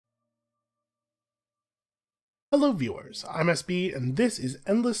Hello viewers, I'm SB, and this is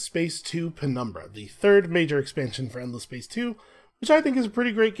Endless Space 2 Penumbra, the third major expansion for Endless Space 2, which I think is a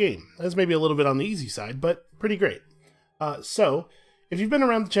pretty great game. That's maybe a little bit on the easy side, but pretty great. So, if you've been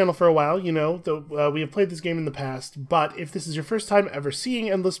around the channel for a while, you know that we have played this game in the past, but if this is your first time ever seeing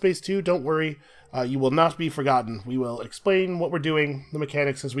Endless Space 2, don't worry, you will not be forgotten. We will explain what we're doing, the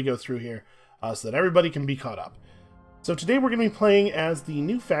mechanics as we go through here, so that everybody can be caught up. So today we're going to be playing as the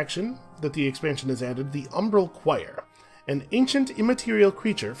new faction that the expansion has added, the Umbral Choir. An ancient immaterial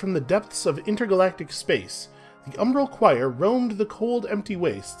creature from the depths of intergalactic space, the Umbral Choir roamed the cold, empty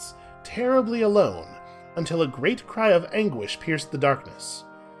wastes, terribly alone, until a great cry of anguish pierced the darkness.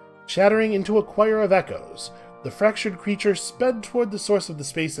 Shattering into a choir of echoes, the fractured creature sped toward the source of the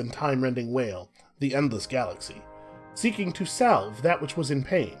space and time-rending wail, the endless galaxy, seeking to salve that which was in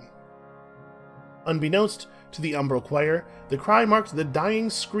pain. Unbeknownst to the Umbral Choir, the cry marked the dying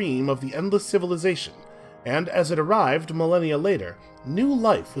scream of the endless civilization, and as it arrived millennia later, new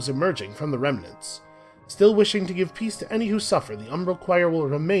life was emerging from the remnants. Still wishing to give peace to any who suffer, the Umbral Choir will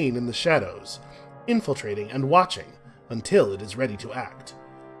remain in the shadows, infiltrating and watching until it is ready to act.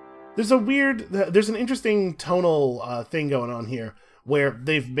 There's an interesting tonal thing going on here, where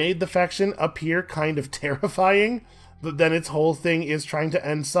they've made the faction appear kind of terrifying, but then its whole thing is trying to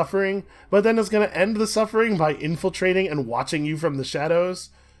end suffering, but then it's going to end the suffering by infiltrating and watching you from the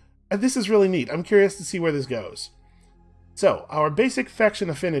shadows. And this is really neat. I'm curious to see where this goes. So, our basic faction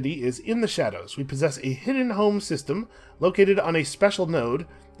affinity is in the shadows. We possess a hidden home system located on a special node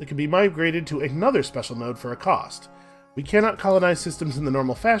that can be migrated to another special node for a cost. We cannot colonize systems in the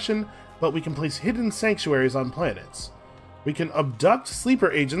normal fashion, but we can place hidden sanctuaries on planets. We can abduct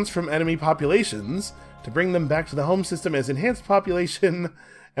sleeper agents from enemy populations to bring them back to the home system as enhanced population,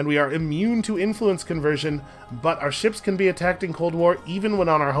 and we are immune to influence conversion, but our ships can be attacked in Cold War even when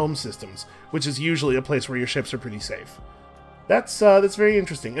on our home systems, which is usually a place where your ships are pretty safe. That's very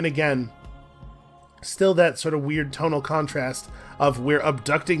interesting, and again, still that sort of weird tonal contrast of we're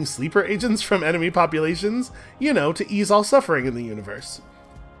abducting sleeper agents from enemy populations, you know, to ease all suffering in the universe.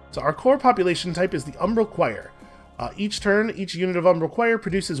 So our core population type is the Umbral Choir. Each turn, each unit of Umbral Choir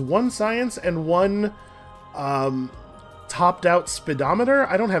produces one science and one topped-out speedometer.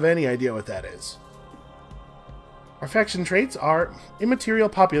 I don't have any idea what that is. Our faction traits are immaterial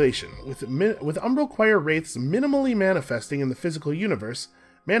population. With Umbral Choir wraiths minimally manifesting in the physical universe,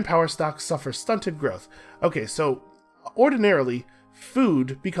 manpower stocks suffer stunted growth. Okay, so ordinarily,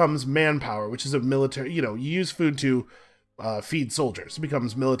 food becomes manpower, which is a military, you use food to feed soldiers. It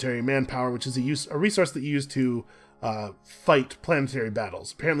becomes military manpower, which is a resource that you use to fight planetary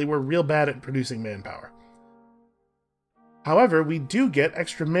battles. Apparently we're real bad at producing manpower. However, we do get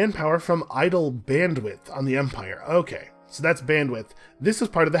extra manpower from idle bandwidth on the Empire. Okay, so that's bandwidth. This is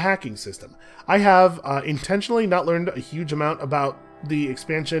part of the hacking system. I have intentionally not learned a huge amount about the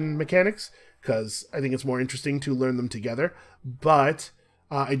expansion mechanics, because I think it's more interesting to learn them together, but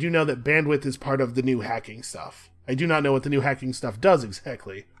I do know that bandwidth is part of the new hacking stuff. I do not know what the new hacking stuff does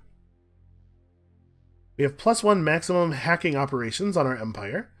exactly. We have +1 maximum hacking operations on our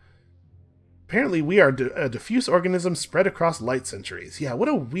Empire. Apparently we are a diffuse organism spread across light centuries. Yeah, what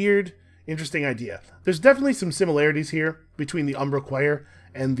a weird, interesting idea. There's definitely some similarities here between the Umbral Choir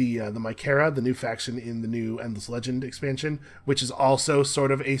and the Mycera, the new faction in the new Endless Legend expansion, which is also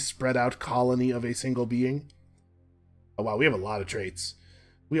sort of a spread-out colony of a single being. Oh wow, we have a lot of traits.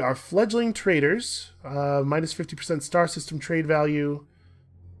 We are fledgling traders, minus 50% star system trade value.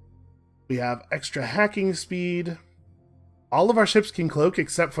 We have extra hacking speed. All of our ships can cloak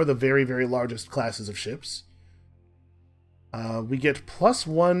except for the very, very largest classes of ships. We get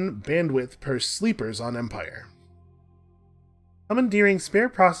 +1 bandwidth per sleepers on Empire. Commandeering spare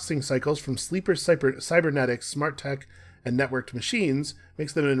processing cycles from sleeper cybernetics, smart tech, and networked machines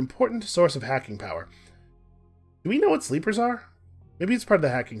makes them an important source of hacking power. Do we know what sleepers are? Maybe it's part of the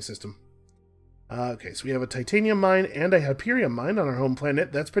hacking system. Okay, so we have a titanium mine and a Hyperium mine on our home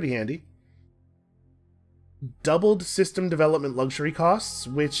planet. That's pretty handy. Doubled system development luxury costs,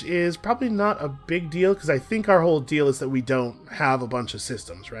 which is probably not a big deal, because I think our whole deal is that we don't have a bunch of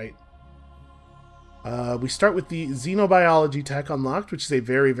systems, right? We start with the xenobiology tech unlocked, which is a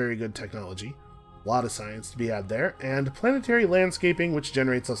very, very good technology. A lot of science to be had there. And planetary landscaping, which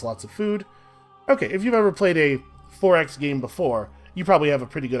generates us lots of food. Okay, if you've ever played a 4X game before, you probably have a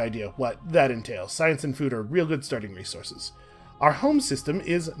pretty good idea what that entails. Science and food are real good starting resources. Our home system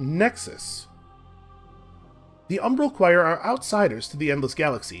is Nexus. The Umbral Choir are outsiders to the Endless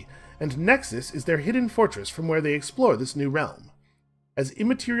Galaxy, and Nexus is their hidden fortress from where they explore this new realm. As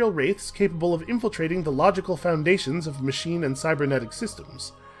immaterial wraiths capable of infiltrating the logical foundations of machine and cybernetic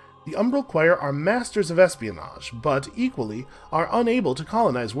systems, The Umbral Choir are masters of espionage, but equally are unable to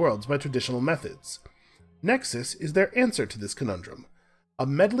colonize worlds by traditional methods. Nexus is their answer to this conundrum. A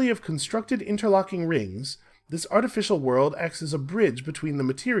medley of constructed interlocking rings, this artificial world acts as a bridge between the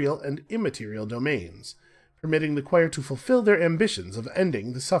material and immaterial domains, permitting the choir to fulfill their ambitions of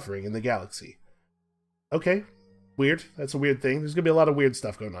ending the suffering in the galaxy. Okay, weird. That's a weird thing. There's going to be a lot of weird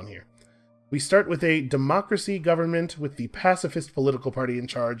stuff going on here. We start with a democracy government with the pacifist political party in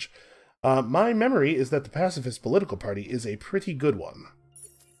charge. My memory is that the pacifist political party is a pretty good one.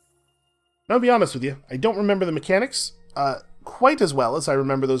 Now, I'll be honest with you, I don't remember the mechanics quite as well as I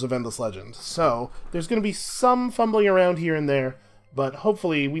remember those of Endless Legend. So, there's going to be some fumbling around here and there, but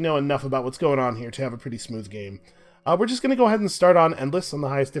hopefully we know enough about what's going on here to have a pretty smooth game. We're just going to go ahead and start on Endless on the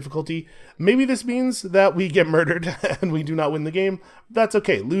highest difficulty. Maybe this means that we get murdered and we do not win the game. That's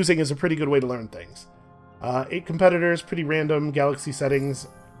okay. Losing is a pretty good way to learn things. 8 competitors, pretty random galaxy settings.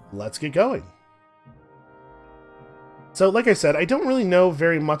 Let's get going. So, like I said, I don't really know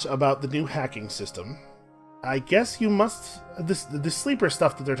very much about the new hacking system. I guess you must... The sleeper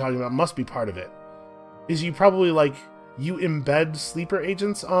stuff that they're talking about must be part of it. Is you probably, like, you embed sleeper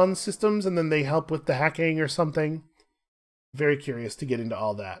agents on systems and then they help with the hacking or something. Very curious to get into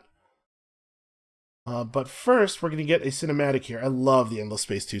all that. But first, we're going to get a cinematic here. I love the Endless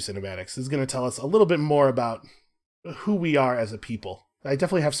Space 2 cinematics. This is going to tell us a little bit more about who we are as a people. I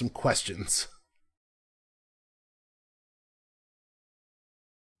definitely have some questions.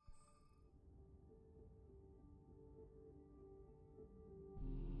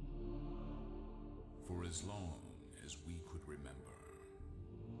 For as long as we could remember,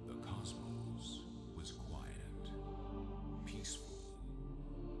 the cosmos was quiet, peaceful,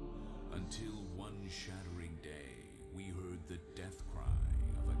 until one shattering day we heard the death cry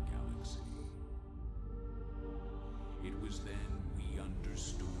of a galaxy. It was then we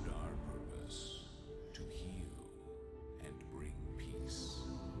understood our purpose, to heal and bring peace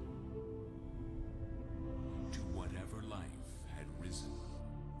to whatever life had risen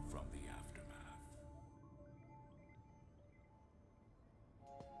from the aftermath.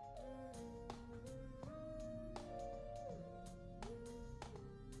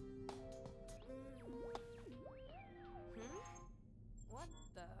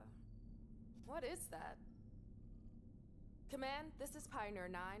 What is that? Command, this is Pioneer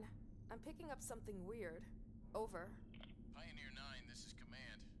 9. I'm picking up something weird. Over. Pioneer 9, this is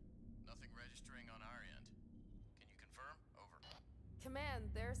Command. Nothing registering on our end. Can you confirm? Over.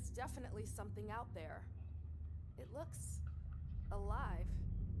 Command, there's definitely something out there. It looks alive.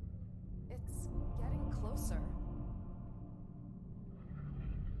 It's getting closer.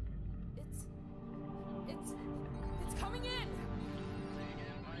 It's coming in! Say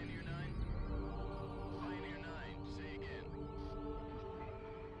again, Pioneer 9. Pioneer 9, say again.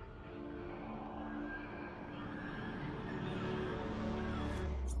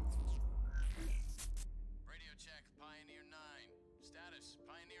 Radio check, Pioneer 9. Status,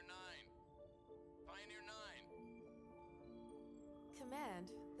 Pioneer 9. Pioneer 9.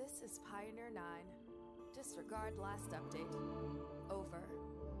 Command, this is Pioneer 9. Disregard last update. Over.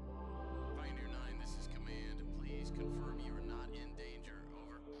 Pioneer 9, this is Command. Please confirm you are not in danger.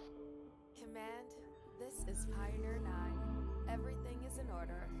 Over. Command, this is Pioneer 9. Everything is in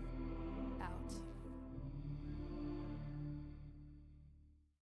order. Out.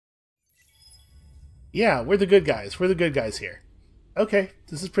 Yeah, we're the good guys. We're the good guys here. Okay,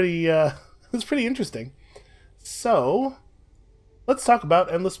 this is pretty, this is pretty interesting. So, let's talk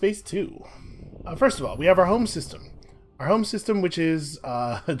about Endless Space 2. First of all, we have our home system. Our home system, which is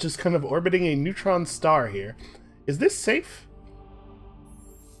just kind of orbiting a neutron star here. Is this safe?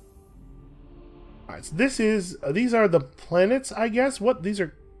 Alright, so this is... these are the planets, I guess? What?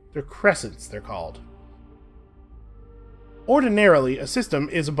 They're crescents, they're called. Ordinarily, a system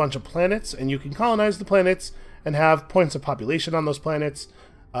is a bunch of planets, and you can colonize the planets and have points of population on those planets.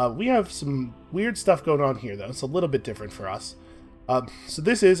 We have some weird stuff going on here, though. It's a little bit different for us. So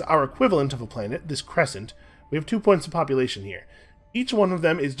this is our equivalent of a planet, this crescent. We have 2 points of population here. Each one of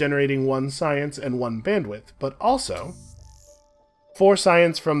them is generating 1 science and 1 bandwidth, but also 4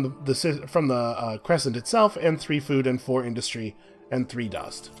 science from the crescent itself, and 3 food and 4 industry and 3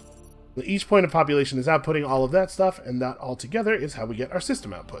 dust. Each point of population is outputting all of that stuff, and that all together is how we get our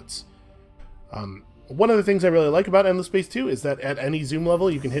system outputs. One of the things I really like about Endless Space 2 is that at any zoom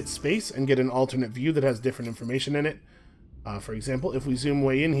level you can hit space and get an alternate view that has different information in it. For example, if we zoom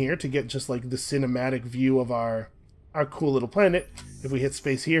way in here to get just like the cinematic view of our cool little planet, if we hit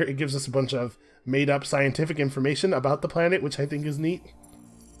space here, it gives us a bunch of made-up scientific information about the planet, which I think is neat.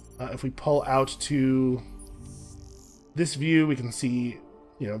 If we pull out to this view, we can see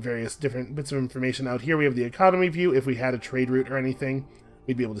various different bits of information. Out here we have the economy view. If we had a trade route or anything,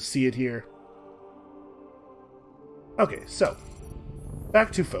 we'd be able to see it here. Okay, so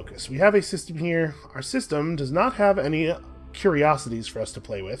back to focus. We have a system here. Our system does not have any curiosities for us to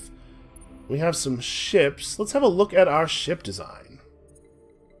play with. We have some ships. Let's have a look at our ship design.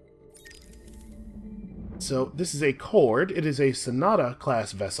 So this is a Cord. It is a Sonata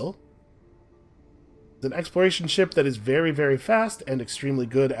class vessel. It's an exploration ship that is very, very fast and extremely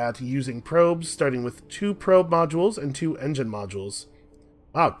good at using probes, starting with 2 probe modules and 2 engine modules.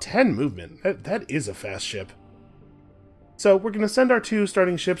 Wow, 10 movement. That is a fast ship. So we're going to send our 2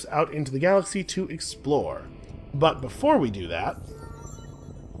 starting ships out into the galaxy to explore. But before we do that,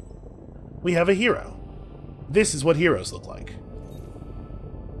 we have a hero. This is what heroes look like.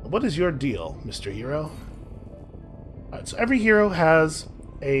 What is your deal, Mr. Hero? Alright, so every hero has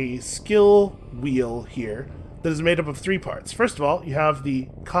a skill wheel here that is made up of 3 parts. First of all, you have the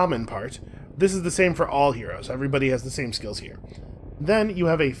common part. This is the same for all heroes. Everybody has the same skills here. Then you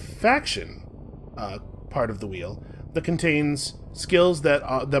have a faction part of the wheel that contains skills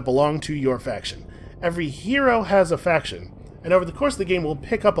that belong to your faction. Every hero has a faction, and over the course of the game we'll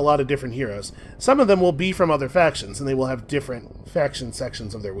pick up a lot of different heroes. Some of them will be from other factions, and they will have different faction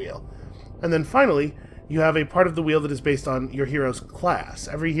sections of their wheel. And then finally, you have a part of the wheel that is based on your hero's class.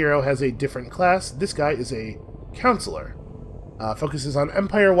 Every hero has a different class. This guy is a counselor. Focuses on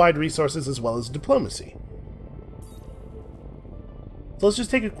empire-wide resources as well as diplomacy. So let's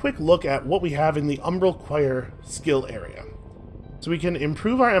just take a quick look at what we have in the Umbral Choir skill area. So we can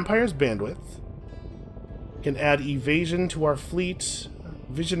improve our empire's bandwidth. We can add evasion to our fleet,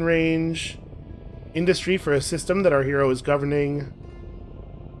 vision range, industry for a system that our hero is governing.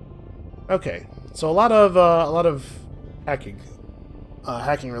 Okay, so a lot of hacking,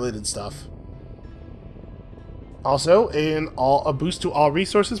 hacking-related stuff. Also, a boost to all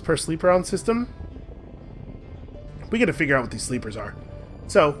resources per sleeper on system. We got to figure out what these sleepers are.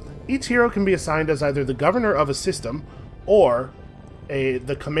 So each hero can be assigned as either the governor of a system or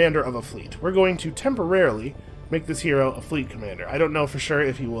the commander of a fleet. We're going to temporarily make this hero a fleet commander. I don't know for sure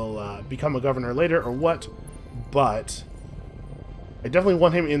if he will become a governor later or what, but I definitely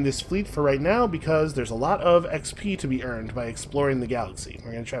want him in this fleet for right now because there's a lot of XP to be earned by exploring the galaxy.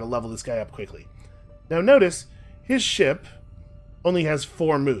 We're going to try to level this guy up quickly. Now notice, his ship only has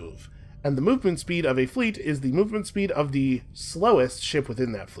 4 move, and the movement speed of a fleet is the movement speed of the slowest ship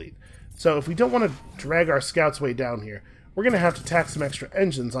within that fleet. So if we don't want to drag our scouts way down here, we're going to have to tack some extra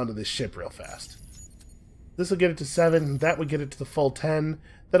engines onto this ship real fast. This will get it to 7, that would get it to the full 10.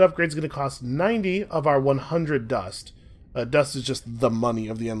 That upgrade's going to cost 90 of our 100 dust. Dust is just the money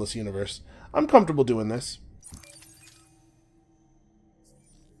of the Endless Universe. I'm comfortable doing this.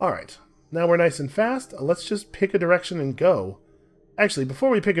 Alright, now we're nice and fast. Let's just pick a direction and go. Actually, before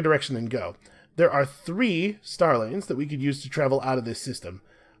we pick a direction and go, there are 3 star lanes that we could use to travel out of this system.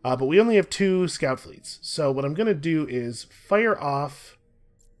 But we only have 2 scout fleets. So what I'm going to do is fire off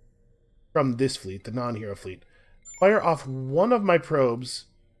from this fleet, the non-hero fleet. Fire off one of my probes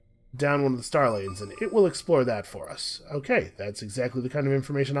down one of the star lanes, and it will explore that for us. Okay, that's exactly the kind of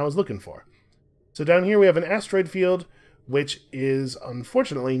information I was looking for. So down here we have an asteroid field, which is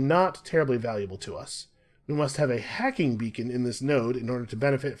unfortunately not terribly valuable to us. We must have a hacking beacon in this node in order to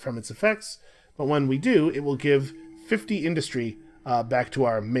benefit from its effects, but when we do, it will give 50 industry back to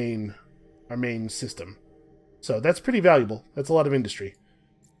our main system. So that's pretty valuable. That's a lot of industry.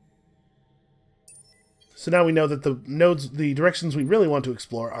 So now we know that the directions we really want to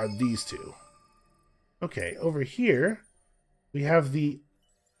explore are these 2. Okay, over here we have the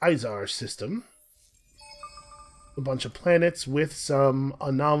Izar system. A bunch of planets with some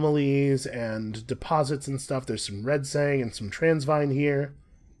anomalies and deposits and stuff. There's some red sang and some transvine here.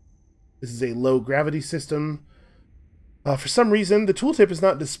 This is a low gravity system. For some reason, the tooltip is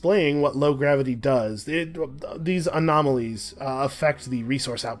not displaying what low gravity does. These anomalies affect the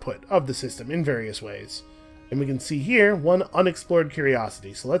resource output of the system in various ways. And we can see here one unexplored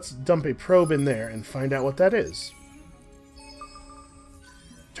curiosity. So let's dump a probe in there and find out what that is.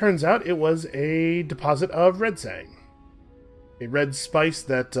 Turns out it was a deposit of red sang. A red spice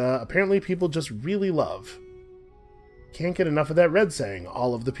that apparently people just really love. Can't get enough of that red sang,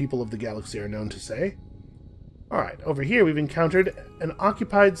 all of the people of the galaxy are known to say. Alright, over here we've encountered an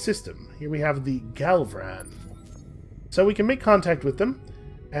occupied system. Here we have the Galvran. So we can make contact with them,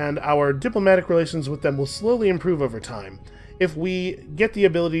 and our diplomatic relations with them will slowly improve over time. If we get the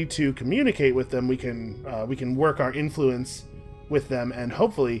ability to communicate with them, we can work our influence with them and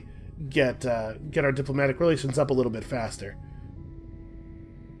hopefully get our diplomatic relations up a little bit faster.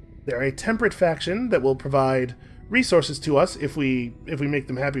 They're a temperate faction that will provide resources to us if we make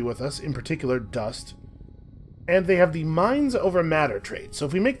them happy with us, in particular dust. And they have the minds over matter trait. So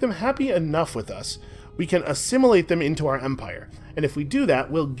if we make them happy enough with us, we can assimilate them into our empire. And if we do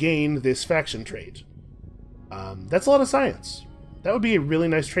that, we'll gain this faction trait. That's a lot of science. That would be a really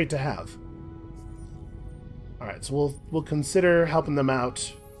nice trait to have. Alright, so we'll consider helping them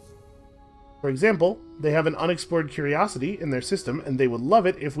out. For example, they have an unexplored curiosity in their system, and they would love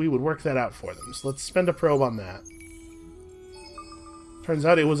it if we would work that out for them. So let's spend a probe on that. Turns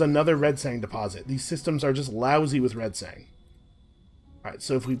out it was another red sang deposit. These systems are just lousy with red sang. Alright,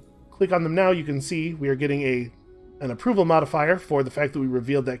 so if we click on them now, you can see we are getting an approval modifier for the fact that we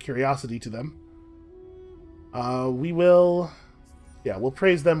revealed that curiosity to them. We'll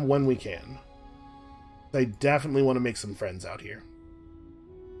praise them when we can. I definitely want to make some friends out here.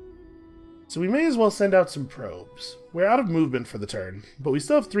 So we may as well send out some probes. We're out of movement for the turn, but we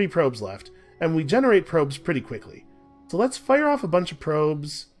still have 3 probes left, and we generate probes pretty quickly. So let's fire off a bunch of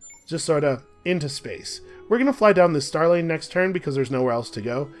probes, just sort of into space. We're going to fly down this star lane next turn because there's nowhere else to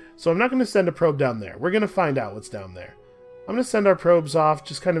go, so I'm not going to send a probe down there. We're going to find out what's down there. I'm going to send our probes off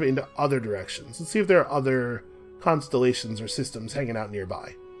just kind of into other directions. Let's see if there are other constellations or systems hanging out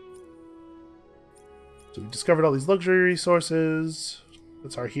nearby. So we discovered all these luxury resources.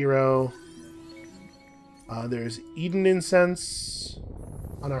 That's our hero. There's Eden incense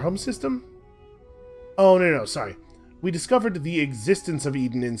on our home system. Oh, no, sorry. We discovered the existence of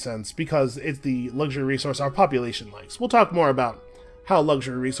Eden incense because it's the luxury resource our population likes. We'll talk more about how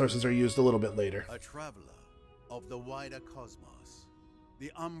luxury resources are used a little bit later. A traveler of the wider cosmos,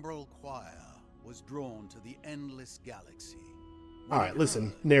 the Umbral Choir was drawn to the endless galaxy. Alright,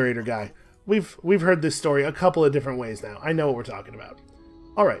 listen, narrator guy. We've heard this story a couple of different ways now. I know what we're talking about.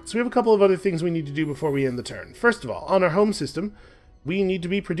 Alright, so we have a couple of other things we need to do before we end the turn. First of all, on our home system, we need to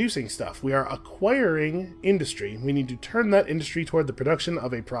be producing stuff. We are acquiring industry. We need to turn that industry toward the production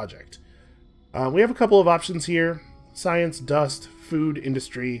of a project. We have a couple of options here. Science, dust, food,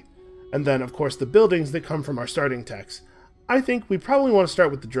 industry, and then, of course, the buildings that come from our starting techs. I think we probably want to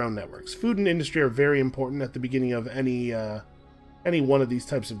start with the drone networks. Food and industry are very important at the beginning of any one of these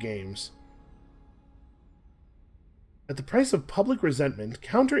types of games. At the price of public resentment,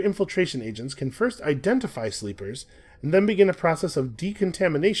 counter-infiltration agents can first identify sleepers and then begin a process of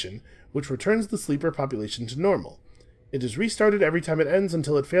decontamination, which returns the sleeper population to normal. It is restarted every time it ends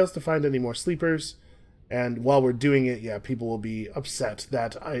until it fails to find any more sleepers, and while we're doing it, yeah, people will be upset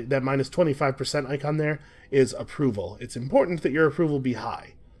that that minus 25% icon there is approval. It's important that your approval be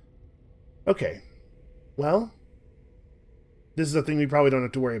high. Okay, well, this is a thing we probably don't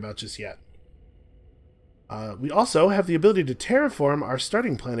have to worry about just yet. We also have the ability to terraform our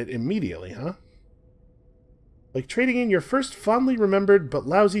starting planet immediately, huh? Like trading in your first fondly remembered but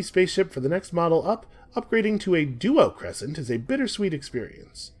lousy spaceship for the next model up, upgrading to a duo crescent is a bittersweet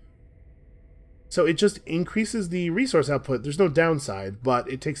experience. So it just increases the resource output. There's no downside, but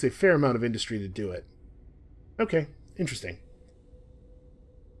it takes a fair amount of industry to do it. Okay, interesting.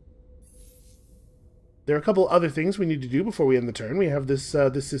 There are a couple other things we need to do before we end the turn. We have this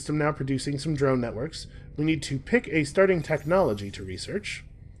system now producing some drone networks. We need to pick a starting technology to research.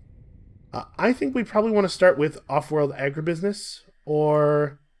 I think we probably want to start with off-world agribusiness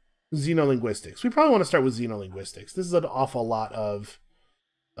or xenolinguistics. We probably want to start with xenolinguistics. This is an awful lot of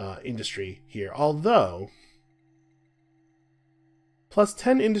industry here. Although, plus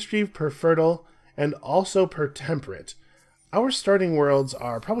 10 industry per fertile and also per temperate. Our starting worlds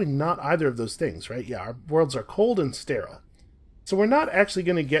are probably not either of those things, right? Yeah, our worlds are cold and sterile. So we're not actually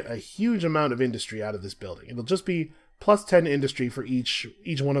going to get a huge amount of industry out of this building. It'll just be plus 10 industry for each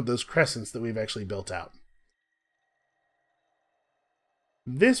one of those crescents that we've actually built out.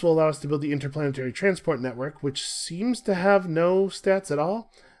 This will allow us to build the interplanetary transport network, which seems to have no stats at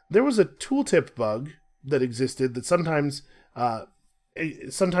all. There was a tooltip bug that existed that sometimes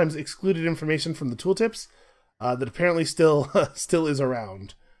excluded information from the tooltips. That apparently still is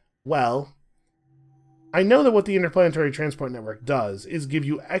around. Well, I know that what the Interplanetary Transport Network does is give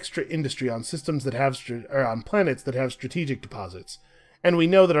you extra industry on systems that have on planets that have strategic deposits, and we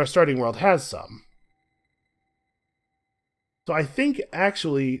know that our starting world has some. So I think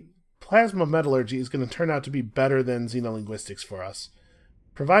actually plasma metallurgy is going to turn out to be better than xenolinguistics for us,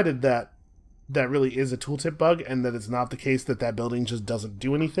 provided that really is a tooltip bug and that it's not the case that that building just doesn't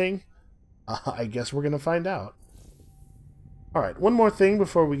do anything. I guess we're going to find out. Alright, one more thing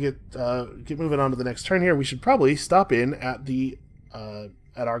before we get moving on to the next turn here. We should probably stop in at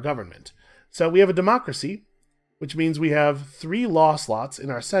our government. So we have a democracy, which means we have 3 law slots in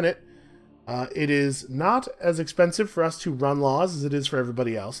our Senate. It is not as expensive for us to run laws as it is for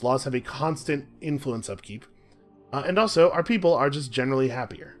everybody else. Laws have a constant influence upkeep. And also, our people are just generally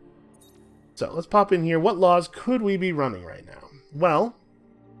happier. So, let's pop in here. What laws could we be running right now? Well,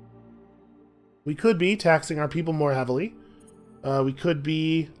 we could be taxing our people more heavily. We could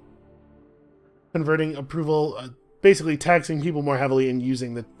be converting approval, basically taxing people more heavily and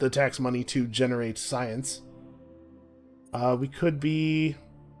using the tax money to generate science. We could be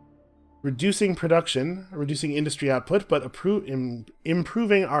reducing production, reducing industry output, but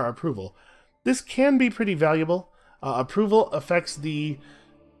improving our approval. This can be pretty valuable. Approval affects the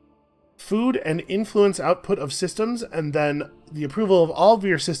food and influence output of systems, and then the approval of all of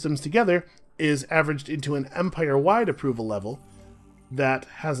your systems together is averaged into an empire-wide approval level that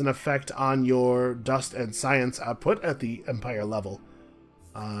has an effect on your dust and science output at the empire level.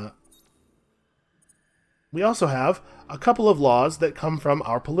 We also have a couple of laws that come from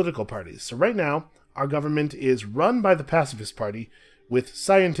our political parties. So right now, our government is run by the Pacifist Party with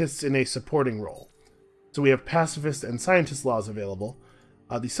scientists in a supporting role. So we have pacifist and scientist laws available.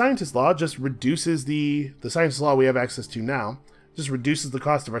 The scientist law just reduces the scientist law we have access to now, just reduces the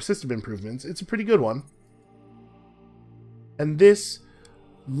cost of our system improvements. It's a pretty good one. And this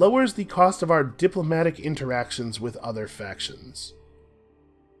lowers the cost of our diplomatic interactions with other factions.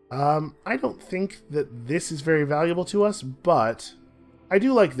 I don't think that this is very valuable to us, but I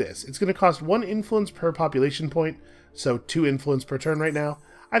do like this. It's going to cost 1 influence per population point, so 2 influence per turn right now.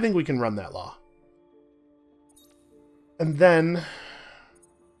 I think we can run that law. And then,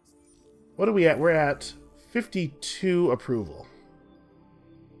 what are we at? We're at 52 approval.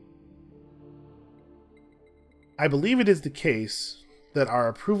 I believe it is the case that our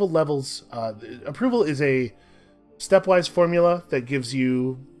approval levels... approval is a stepwise formula that gives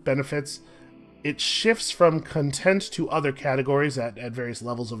you benefits. It shifts from content to other categories at various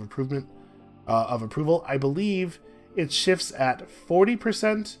levels of improvement of approval. I believe it shifts at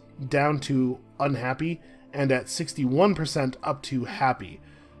 40% down to unhappy and at 61% up to happy.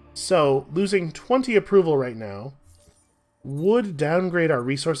 So losing 20 approval right now would downgrade our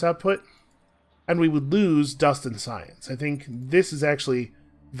resource output, and we would lose dust and science. I think this is actually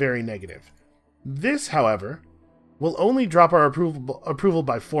very negative. This, however, will only drop our approval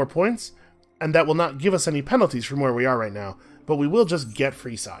by 4 points, and that will not give us any penalties from where we are right now, but we will just get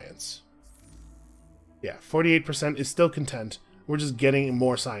free science. Yeah, 48% is still content. We're just getting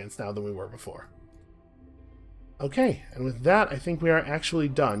more science now than we were before. Okay, and with that, I think we are actually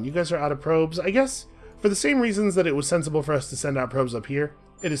done. You guys are out of probes. I guess, for the same reasons that it was sensible for us to send out probes up here,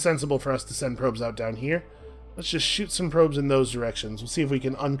 it is sensible for us to send probes out down here. Let's just shoot some probes in those directions. We'll see if we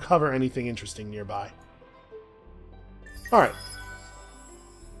can uncover anything interesting nearby. Alright.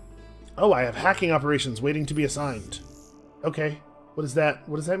 Oh, I have hacking operations waiting to be assigned. Okay. What is that?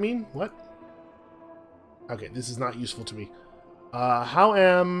 What does that mean? What? Okay, this is not useful to me. How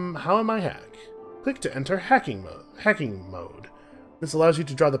am I hack? Click to enter hacking mode. This allows you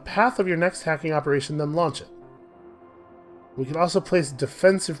to draw the path of your next hacking operation, then launch it. We can also place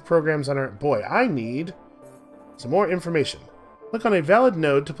defensive programs on our... Boy, I need some more information. Click on a valid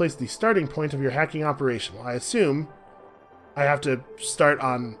node to place the starting point of your hacking operation. Well, I assume I have to start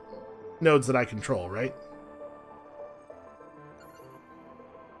on nodes that I control, right?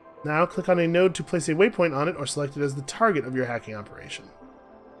 Now, click on a node to place a waypoint on it or select it as the target of your hacking operation.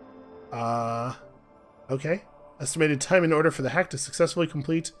 Okay. Estimated time in order for the hack to successfully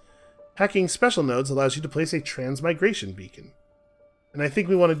complete. Hacking special nodes allows you to place a transmigration beacon. And I think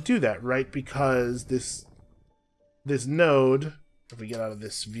we want to do that, right? Because this node, if we get out of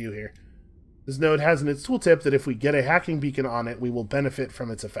this view here, this node has in its tooltip that if we get a hacking beacon on it, we will benefit from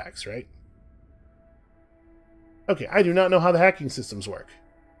its effects, right? Okay, I do not know how the hacking systems work.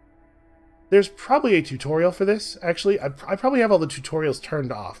 There's probably a tutorial for this, actually. I probably have all the tutorials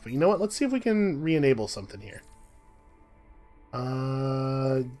turned off, but you know what? Let's see if we can re-enable something here.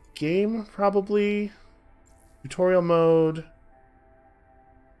 Game, probably. Tutorial mode.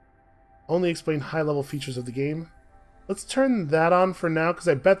 Only explain high-level features of the game. Let's turn that on for now, because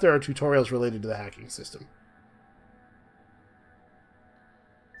I bet there are tutorials related to the hacking system.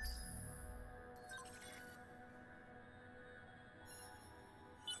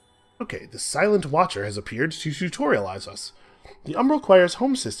 Okay, the Silent Watcher has appeared to tutorialize us. The Umbral Choir's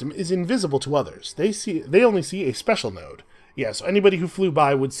home system is invisible to others. They only see a special node. Yeah, so anybody who flew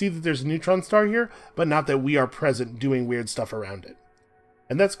by would see that there's a neutron star here, but not that we are present doing weird stuff around it.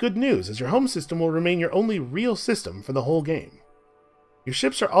 And that's good news, as your home system will remain your only real system for the whole game. Your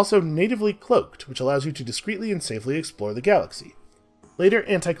ships are also natively cloaked, which allows you to discreetly and safely explore the galaxy. Later,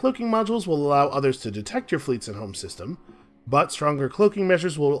 anti-cloaking modules will allow others to detect your fleets and home system, but stronger cloaking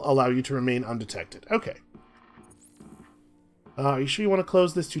measures will allow you to remain undetected. Okay. Are you sure you want to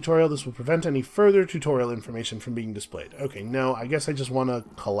close this tutorial? This will prevent any further tutorial information from being displayed. Okay, no, I guess I just want to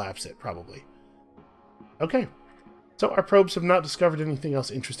collapse it, probably. Okay, so our probes have not discovered anything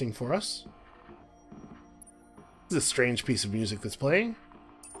else interesting for us. This is a strange piece of music that's playing.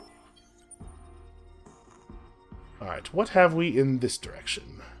 Alright, what have we in this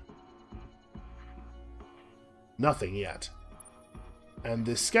direction? Nothing yet. And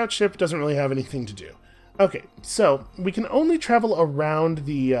this scout ship doesn't really have anything to do. Okay, so we can only travel around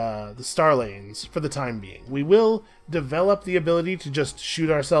the star lanes for the time being. We will develop the ability to just shoot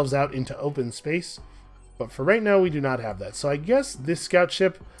ourselves out into open space, but for right now we do not have that. So I guess this scout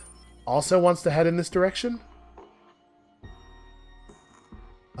ship also wants to head in this direction.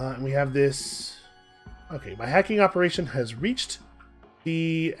 And we have this... Okay, my hacking operation has reached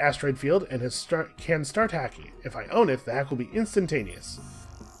the asteroid field and can start hacking. If I own it, the hack will be instantaneous.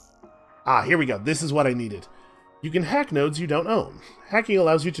 Ah, here we go. This is what I needed. You can hack nodes you don't own. Hacking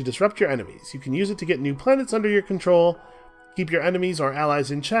allows you to disrupt your enemies. You can use it to get new planets under your control, keep your enemies or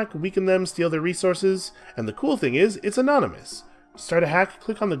allies in check, weaken them, steal their resources, and the cool thing is, it's anonymous. To start a hack,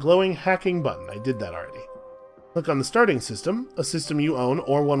 click on the glowing hacking button. I did that already. Click on the starting system, a system you own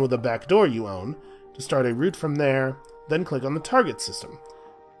or one with a backdoor you own, to start a route from there, then click on the target system.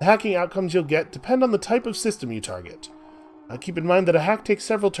 The hacking outcomes you'll get depend on the type of system you target. Keep in mind that a hack takes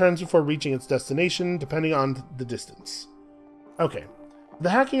several turns before reaching its destination, depending on the distance. Okay, the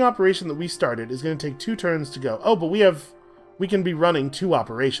hacking operation that we started is going to take 2 turns to go. Oh, but we can be running 2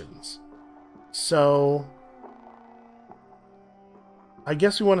 operations. So, I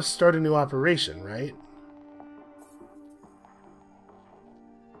guess we want to start a new operation, right?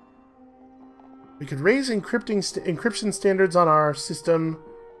 We could raise encryption standards on our system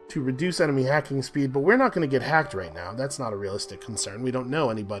to reduce enemy hacking speed, but we're not going to get hacked right now. That's not a realistic concern. We don't know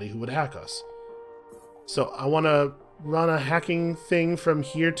anybody who would hack us. So I want to run a hacking thing from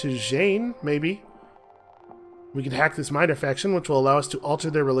here to Jane, maybe. We could hack this miner faction, which will allow us to alter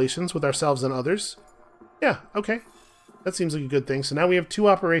their relations with ourselves and others. Yeah, okay. That seems like a good thing. So now we have 2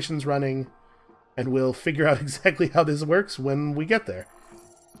 operations running, and we'll figure out exactly how this works when we get there.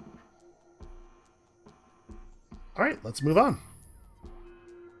 Alright, let's move on.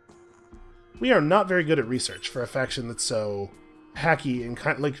 We are not very good at research for a faction that's so hacky and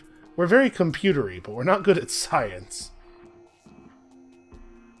kind of like... We're very computery, but we're not good at science.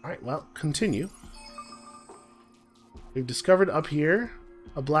 Alright, well, continue. We've discovered up here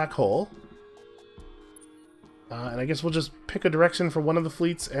a black hole. And I guess we'll just pick a direction for one of the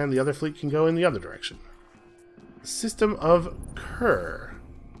fleets, and the other fleet can go in the other direction. System of Kerr.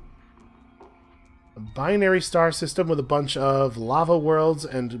 A binary star system with a bunch of lava worlds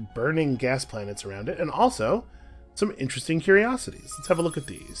and burning gas planets around it, and also some interesting curiosities. Let's have a look at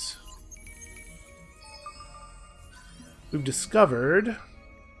these. We've discovered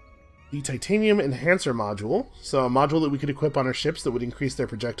the Titanium Enhancer module, so a module that we could equip on our ships that would increase their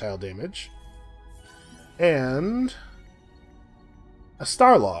projectile damage, and a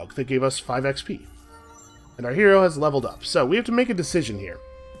star log that gave us 5 XP. And our hero has leveled up, so we have to make a decision here.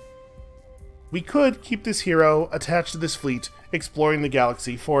 We could keep this hero attached to this fleet, exploring the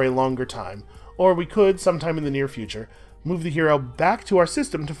galaxy for a longer time, or we could, sometime in the near future, move the hero back to our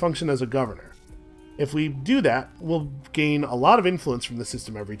system to function as a governor. If we do that, we'll gain a lot of influence from the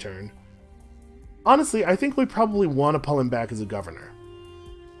system every turn. Honestly, I think we probably want to pull him back as a governor.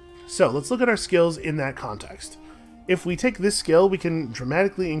 So, let's look at our skills in that context. If we take this skill, we can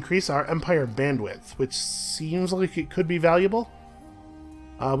dramatically increase our Empire bandwidth, which seems like it could be valuable.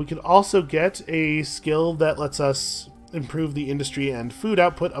 We could also get a skill that lets us improve the industry and food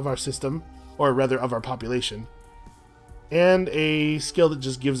output of our system, or rather of our population, and a skill that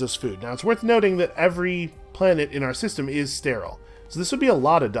just gives us food. Now, it's worth noting that every planet in our system is sterile, so this would be a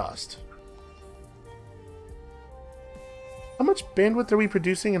lot of dust. How much bandwidth are we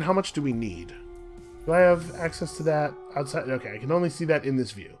producing, and how much do we need? Do I have access to that outside? Okay, I can only see that in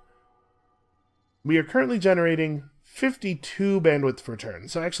this view. We are currently generating 52 bandwidth per turn,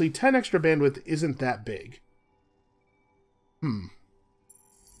 so actually 10 extra bandwidth isn't that big.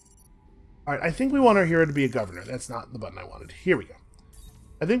 Alright, I think we want our hero to be a governor. That's not the button I wanted. Here we go.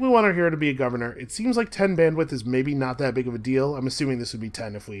 I think we want our hero to be a governor. It seems like 10 bandwidth is maybe not that big of a deal. I'm assuming this would be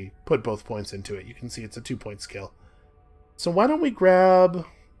 10 if we put both points into it. You can see it's a 2-point skill. So why don't we grab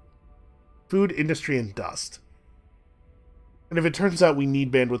food, industry, and dust? And if it turns out we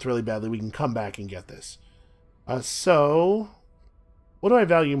need bandwidth really badly, we can come back and get this. So, what do I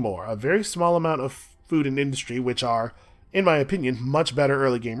value more? A very small amount of food and industry, which are, in my opinion, much better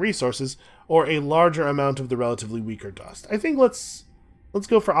early game resources, or a larger amount of the relatively weaker dust? I think let's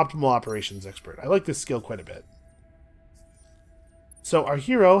go for optimal operations expert. I like this skill quite a bit. So our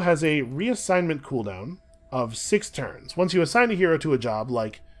hero has a reassignment cooldown of 6 turns. Once you assign a hero to a job,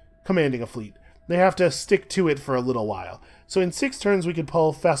 like commanding a fleet, they have to stick to it for a little while. So in 6 turns, we could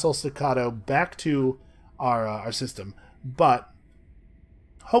pull Facile Staccato back to our system. But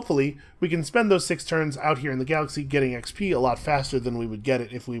hopefully, we can spend those 6 turns out here in the galaxy getting XP a lot faster than we would get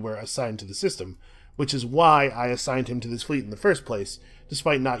it if we were assigned to the system, which is why I assigned him to this fleet in the first place,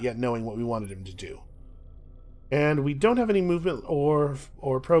 despite not yet knowing what we wanted him to do. And we don't have any movement or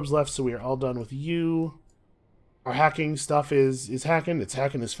probes left, so we are all done with you. Our hacking stuff is hacking. It's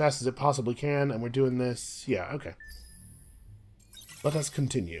hacking as fast as it possibly can, and we're doing this. Yeah, okay. Let us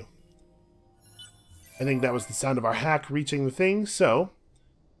continue. I think that was the sound of our hack reaching the thing, so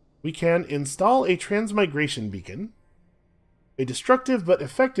we can install a transmigration beacon, a destructive but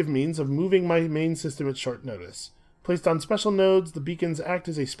effective means of moving my main system at short notice. Placed on special nodes, the beacons act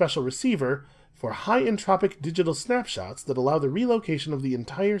as a special receiver for high-entropic digital snapshots that allow the relocation of the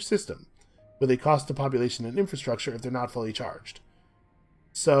entire system, with a cost to population and infrastructure if they're not fully charged.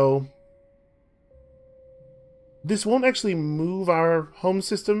 So this won't actually move our home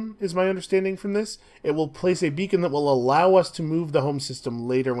system, is my understanding from this. It will place a beacon that will allow us to move the home system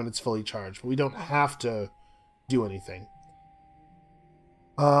later when it's fully charged, but we don't have to do anything.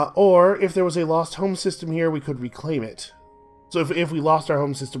 Or if there was a lost home system here, we could reclaim it. So if we lost our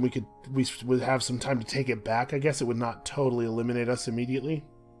home system, we would have some time to take it back. I guess it would not totally eliminate us immediately.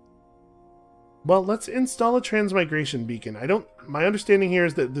 Well, let's install a transmigration beacon. My understanding here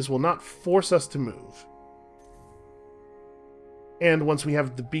is that this will not force us to move. And once we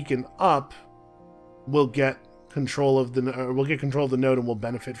have the beacon up, we'll get control of the node and we'll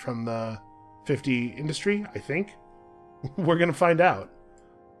benefit from the 50 industry, I think. We're going to find out.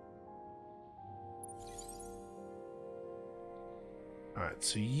 Alright,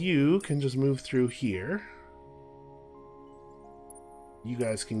 so you can just move through here. You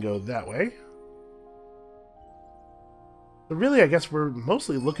guys can go that way. But really, I guess we're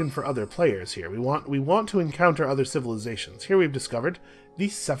mostly looking for other players here. We want to encounter other civilizations. Here we've discovered the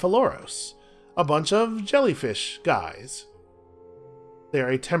Cephaloros, a bunch of jellyfish guys. They are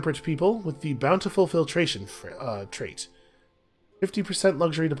a temperate people with the bountiful filtration trait. 50%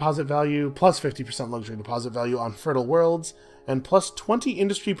 luxury deposit value, plus 50% luxury deposit value on fertile worlds, and plus 20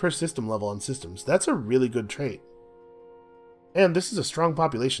 industry per system level on systems. That's a really good trait. And this is a strong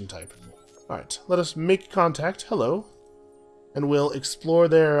population type. Alright, let us make contact. Hello. And we'll explore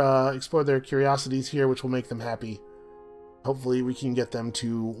their curiosities here, which will make them happy. Hopefully we can get them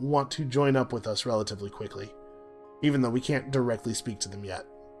to want to join up with us relatively quickly, even though we can't directly speak to them yet.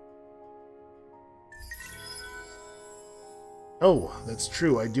 Oh, that's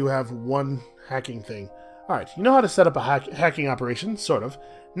true. I do have one hacking thing. Alright, you know how to set up a hacking operation, sort of.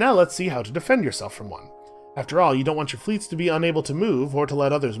 Now let's see how to defend yourself from one. After all, you don't want your fleets to be unable to move or to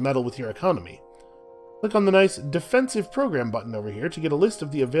let others meddle with your economy. Click on the nice Defensive Program button over here to get a list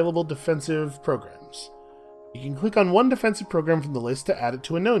of the available defensive programs. You can click on one defensive program from the list to add it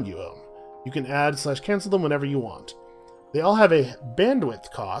to a node you own. You can add/cancel them whenever you want. They all have a bandwidth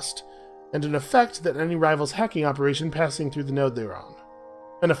cost and an effect that any rival's hacking operation passing through the node they're on.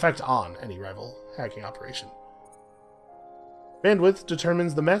 An effect on any rival hacking operation. Bandwidth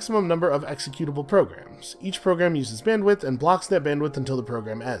determines the maximum number of executable programs. Each program uses bandwidth and blocks that bandwidth until the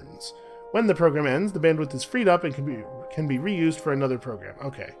program ends. When the program ends, the bandwidth is freed up and can be reused for another program.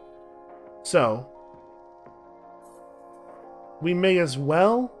 Okay. So we may as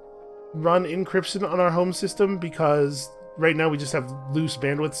well run encryption on our home system because right now we just have loose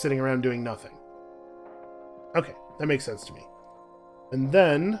bandwidth sitting around doing nothing. Okay, that makes sense to me. And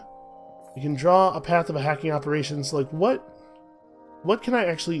then we can draw a path of a hacking operation. So, like, what can I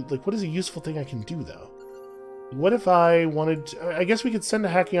actually, like, what is a useful thing I can do, though? What if I wanted to, I guess we could send a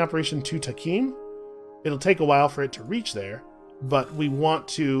hacking operation to Takim. It'll take a while for it to reach there, but we want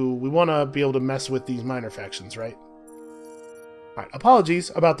to be able to mess with these minor factions, right? Alright, apologies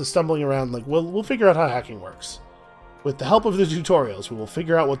about the stumbling around. Like, we'll figure out how hacking works. With the help of the tutorials, we will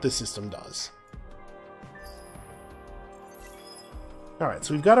figure out what this system does. Alright,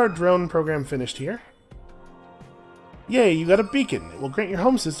 so we've got our drone program finished here. Yay, you got a beacon. It will grant your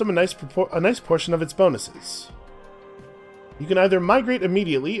home system a nice portion of its bonuses. You can either migrate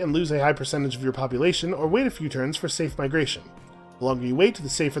immediately and lose a high percentage of your population, or wait a few turns for safe migration. The longer you wait, the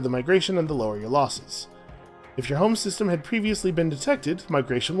safer the migration and the lower your losses. If your home system had previously been detected,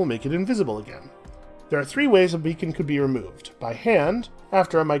 migration will make it invisible again. There are 3 ways a beacon could be removed: by hand,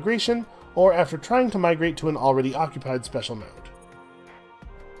 after a migration, or after trying to migrate to an already occupied special node.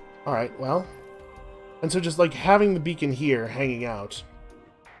 Alright, well. And so just like having the beacon here hanging out.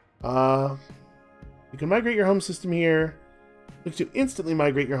 You can migrate your home system here. Look to instantly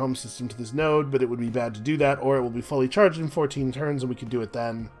migrate your home system to this node, but it would be bad to do that, or it will be fully charged in 14 turns, and we can do it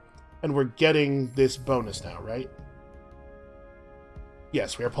then. And we're getting this bonus now, right?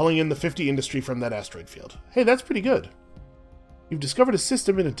 Yes, we are pulling in the 50 industry from that asteroid field. Hey, that's pretty good. You've discovered a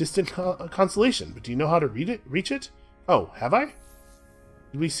system in a distant constellation, but do you know how to reach it? Oh, have I?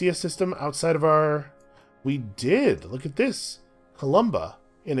 Did we see a system outside of our... We did! Look at this! Columba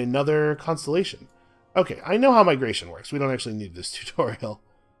in another constellation. Okay, I know how migration works. We don't actually need this tutorial.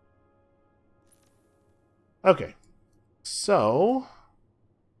 Okay. So...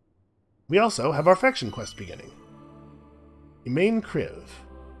 we also have our faction quest beginning. Humane Kriv.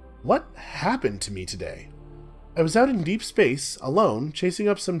 What happened to me today? I was out in deep space, alone, chasing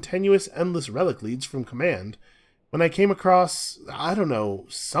up some tenuous, endless relic leads from Command, when I came across, I don't know,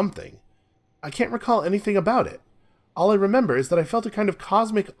 something. I can't recall anything about it. All I remember is that I felt a kind of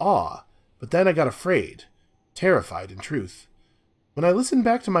cosmic awe, but then I got afraid. Terrified, in truth. When I listen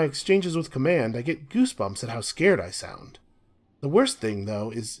back to my exchanges with Command, I get goosebumps at how scared I sound. The worst thing, though,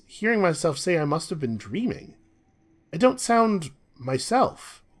 is hearing myself say I must have been dreaming. I don't sound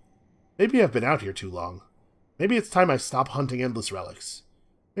myself. Maybe I've been out here too long. Maybe it's time I stop hunting endless relics.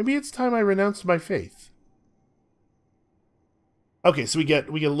 Maybe it's time I renounced my faith. Okay, so we get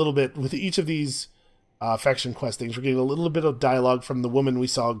a little bit, with each of these faction quest things, we're getting a little bit of dialogue from the woman we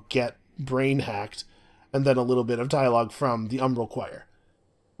saw get brain hacked, and then a little bit of dialogue from the Umbral Choir.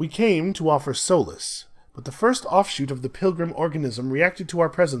 We came to offer solace, but the first offshoot of the pilgrim organism reacted to our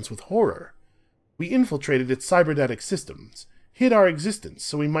presence with horror. We infiltrated its cybernetic systems, hid our existence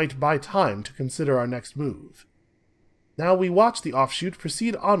so we might buy time to consider our next move. Now we watch the offshoot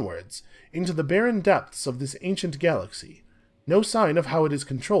proceed onwards into the barren depths of this ancient galaxy, no sign of how it is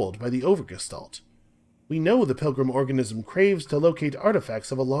controlled by the Overgestalt. We know the pilgrim organism craves to locate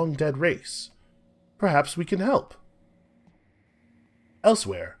artifacts of a long-dead race. Perhaps we can help.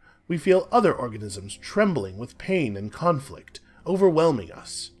 Elsewhere, we feel other organisms trembling with pain and conflict, overwhelming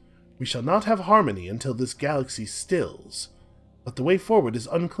us. We shall not have harmony until this galaxy stills, but the way forward is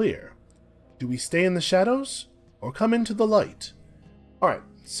unclear. Do we stay in the shadows, or come into the light? Alright,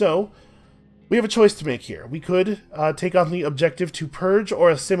 so we have a choice to make here. We could take on the objective to purge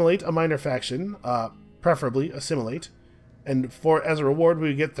or assimilate a minor faction, preferably assimilate, and as a reward we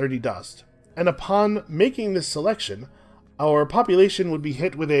would get 30 dust. And upon making this selection, our population would be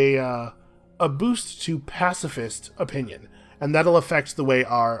hit with a boost to pacifist opinion, and that'll affect the way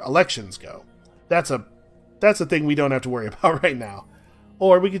our elections go. That's a thing we don't have to worry about right now.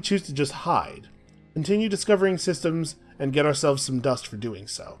 Or we could choose to just hide, continue discovering systems, and get ourselves some dust for doing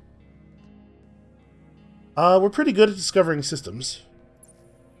so. We're pretty good at discovering systems,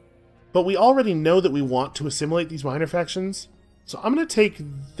 but we already know that we want to assimilate these minor factions, so I'm going to take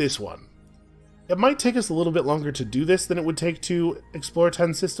this one. It might take us a little bit longer to do this than it would take to explore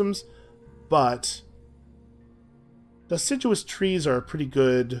 10 systems, but deciduous trees are a pretty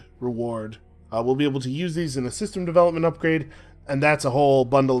good reward. We'll be able to use these in a system development upgrade, and that's a whole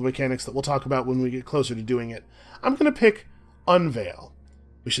bundle of mechanics that we'll talk about when we get closer to doing it. I'm going to pick Unveil.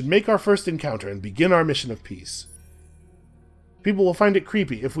 We should make our first encounter and begin our mission of peace. People will find it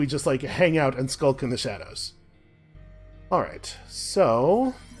creepy if we just, like, hang out and skulk in the shadows. Alright,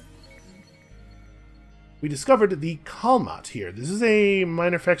 so we discovered the Kalmat here. This is a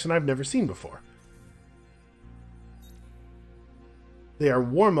minor faction I've never seen before. They are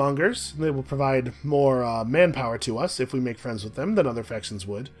warmongers, and they will provide more manpower to us if we make friends with them than other factions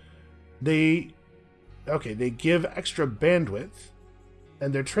would. They give extra bandwidth,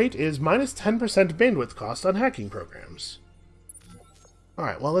 and their trait is minus 10% bandwidth cost on hacking programs.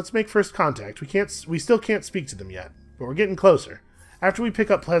 Alright, well, let's make first contact. We still can't speak to them yet, but we're getting closer. After we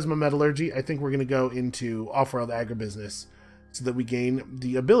pick up plasma metallurgy, I think we're going to go into off-world agribusiness so that we gain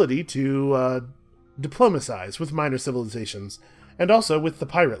the ability to diplomatize with minor civilizations, and also with the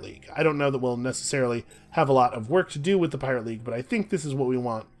Pirate League. I don't know that we'll necessarily have a lot of work to do with the Pirate League, but I think this is what we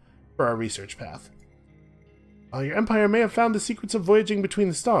want for our research path. Your empire may have found the secrets of voyaging between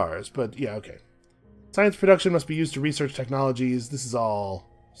the stars, but yeah, okay. Science production must be used to research technologies. This is all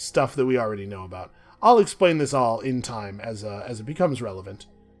stuff that we already know about. I'll explain this all in time as it becomes relevant.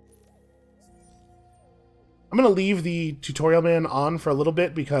 I'm going to leave the tutorial man on for a little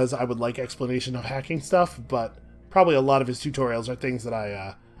bit because I would like explanation of hacking stuff, but probably a lot of his tutorials are things that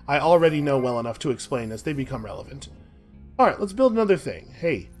I already know well enough to explain as they become relevant. Alright, let's build another thing.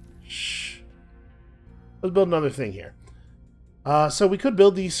 Hey, shh. Let's build another thing here. So we could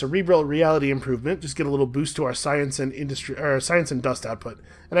build the cerebral reality improvement, just get a little boost to our science and industry, or science and dust output.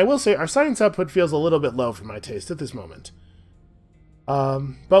 And I will say our science output feels a little bit low for my taste at this moment.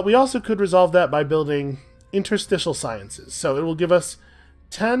 But we also could resolve that by building interstitial sciences. So it will give us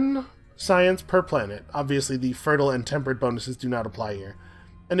 10 science per planet. Obviously, the fertile and temperate bonuses do not apply here.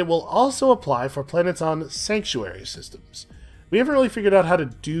 And it will also apply for planets on sanctuary systems. We haven't really figured out how to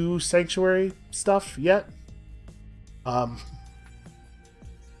do sanctuary stuff yet.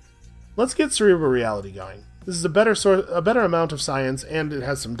 Let's get Cerebral Reality going. This is a better amount of science, and it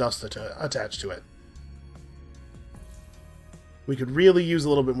has some dust attached to it. We could really use a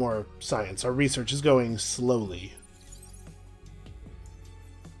little bit more science. Our research is going slowly.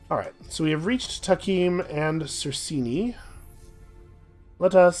 Alright, so we have reached Takim and Cersini.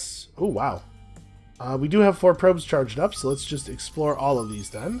 Let us... Oh, wow. We do have 4 probes charged up, so let's just explore all of these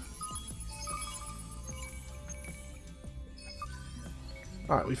then.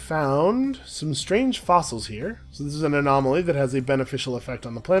 Alright, we found some strange fossils here. So this is an anomaly that has a beneficial effect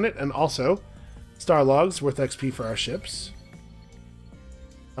on the planet, and also star logs worth XP for our ships.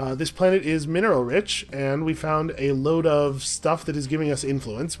 This planet is mineral rich, and we found a load of stuff that is giving us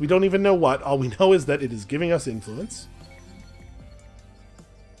influence. We don't even know what. All we know is that it is giving us influence.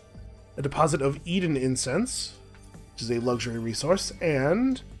 A deposit of Eden incense, which is a luxury resource,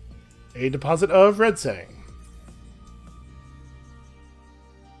 and a deposit of red sang.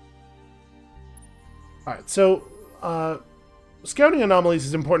 Alright, so scouting anomalies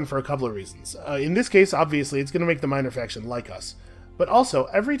is important for a couple of reasons. In this case, obviously, it's going to make the minor faction like us. But also,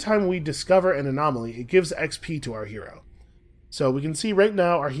 every time we discover an anomaly, it gives XP to our hero. So we can see right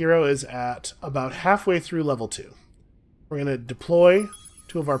now our hero is at about halfway through level 2. We're going to deploy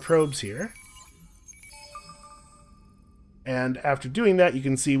 2 of our probes here. And after doing that, you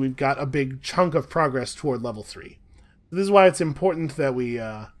can see we've got a big chunk of progress toward level 3. This is why it's important that we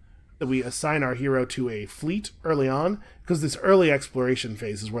assign our hero to a fleet early on, because this early exploration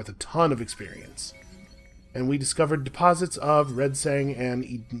phase is worth a ton of experience. And we discovered deposits of red sang and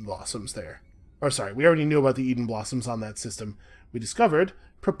Eden blossoms there. Or sorry, we already knew about the Eden blossoms on that system. We discovered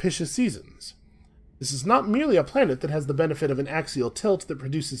propitious seasons. This is not merely a planet that has the benefit of an axial tilt that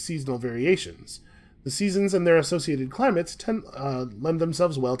produces seasonal variations. The seasons and their associated climates lend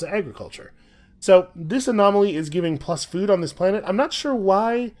themselves well to agriculture. So this anomaly is giving plus food on this planet. I'm not sure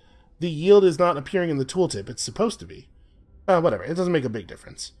why the yield is not appearing in the tooltip. It's supposed to be. Whatever, it doesn't make a big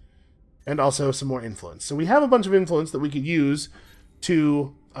difference. And also some more influence. So we have a bunch of influence that we could use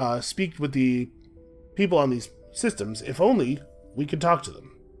to speak with the people on these systems. If only we could talk to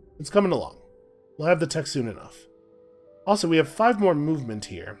them. It's coming along. We'll have the tech soon enough. Also, we have 5 more movement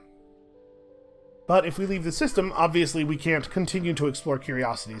here. But if we leave the system, obviously we can't continue to explore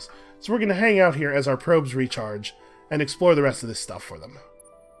curiosities. So we're going to hang out here as our probes recharge and explore the rest of this stuff for them.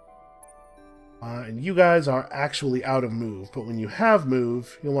 And you guys are actually out of move, but when you have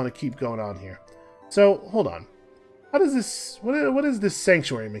move, you'll want to keep going on here. So, hold on. How does this... What is this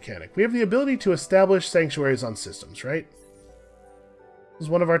sanctuary mechanic? We have the ability to establish sanctuaries on systems, right? This is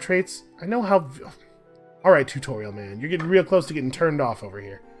one of our traits. I know how... Alright, tutorial man. You're getting real close to getting turned off over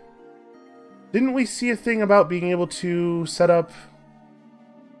here. Didn't we see a thing about being able to set up...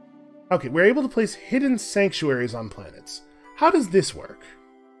 Okay, we're able to place hidden sanctuaries on planets. How does this work?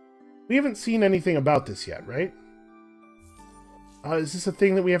 We haven't seen anything about this yet, right? Is this a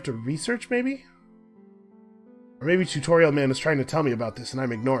thing that we have to research, maybe? Or maybe Tutorial Man is trying to tell me about this and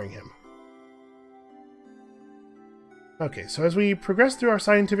I'm ignoring him. Okay, so as we progress through our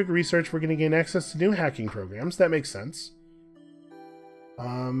scientific research, we're going to gain access to new hacking programs. That makes sense.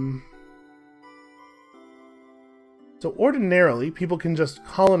 So ordinarily, people can just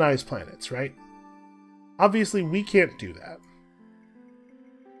colonize planets, right? Obviously, we can't do that.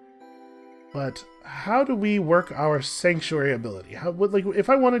 But how do we work our sanctuary ability? Like, if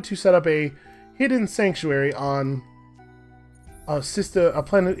I wanted to set up a hidden sanctuary on a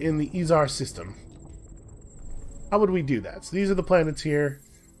planet in the Izar system, how would we do that? So these are the planets here.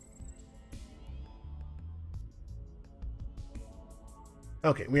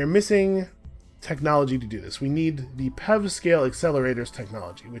 Okay, we are missing technology to do this. We need the PEV scale accelerators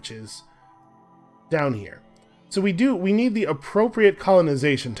technology, which is down here. So we need the appropriate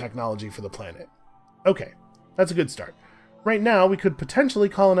colonization technology for the planet. Okay, that's a good start. Right now, we could potentially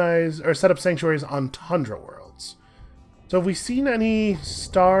colonize or set up sanctuaries on tundra worlds. So have we seen any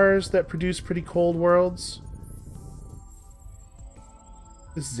stars that produce pretty cold worlds?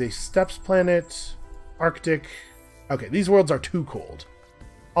 This is a steppes planet, Arctic. Okay, these worlds are too cold.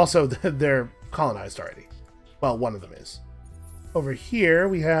 Also, they're colonized already. Well, one of them is. Over here,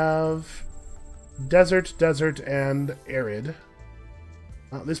 we have desert, and arid.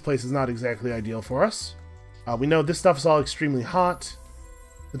 This place is not exactly ideal for us. We know this stuff is all extremely hot.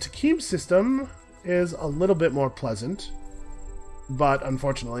 The Takim system is a little bit more pleasant, but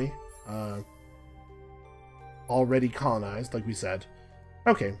unfortunately, already colonized, like we said.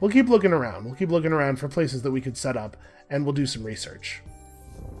 Okay, we'll keep looking around. We'll keep looking around for places that we could set up, and we'll do some research.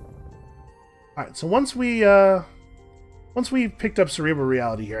 Alright, so once we've picked up cerebral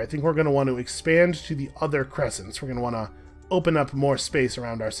reality here, I think we're going to want to expand to the other crescents. We're going to want to open up more space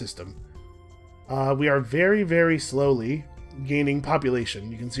around our system. We are very, very slowly gaining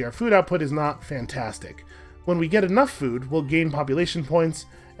population. You can see our food output is not fantastic. When we get enough food, we'll gain population points,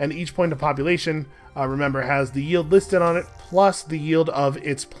 and each point of population, remember, has the yield listed on it, plus the yield of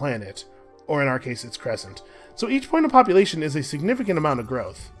its planet, or in our case, its crescent. So each point of population is a significant amount of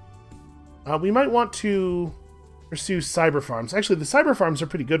growth. We might want to pursue cyber farms. Actually, the cyber farms are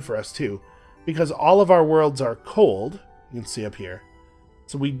pretty good for us, too, because all of our worlds are cold. You can see up here.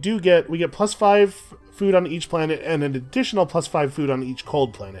 So we get +5 food on each planet, and an additional +5 food on each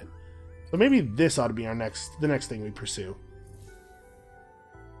cold planet. So maybe this ought to be the next thing we pursue.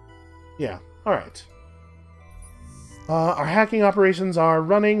 Yeah, alright. Our hacking operations are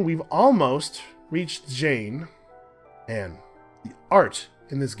running. We've almost reached Jane. And the art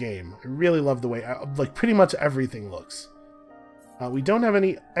in this game, I really love the way, like, pretty much everything looks. We don't have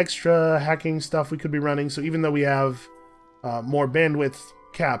any extra hacking stuff we could be running, so even though we have more bandwidth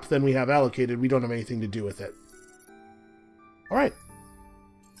cap than we have allocated, we don't have anything to do with it. Alright.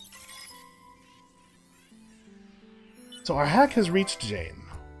 So our hack has reached Jane.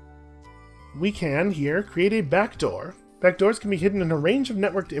 We can, here, create a backdoor. Backdoors can be hidden in a range of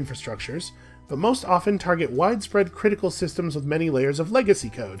networked infrastructures, but most often target widespread critical systems with many layers of legacy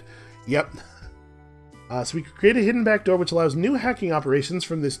code. Yep. So we could create a hidden backdoor which allows new hacking operations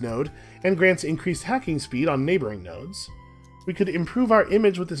from this node and grants increased hacking speed on neighboring nodes. We could improve our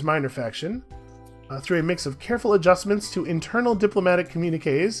image with this minor faction through a mix of careful adjustments to internal diplomatic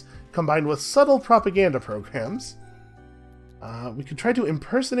communiques combined with subtle propaganda programs. We could try to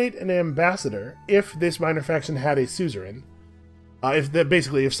impersonate an ambassador if this minor faction had a suzerain.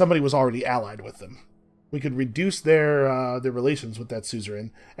 Basically, if somebody was already allied with them. We could reduce their relations with that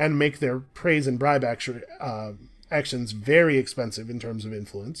suzerain and make their praise and bribe actions very expensive in terms of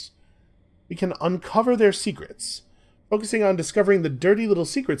influence. We can uncover their secrets. Focusing on discovering the dirty little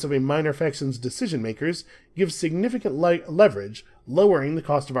secrets of a minor faction's decision-makers gives significant leverage, lowering the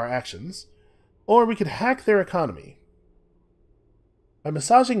cost of our actions. Or we could hack their economy. By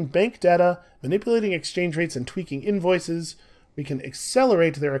massaging bank data, manipulating exchange rates, and tweaking invoices, we can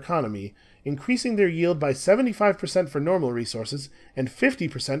accelerate their economy, increasing their yield by 75% for normal resources and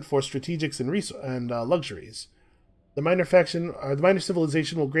 50% for strategics and luxuries. The minor faction, or the minor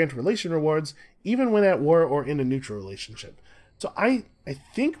civilization, will grant relation rewards even when at war or in a neutral relationship. So I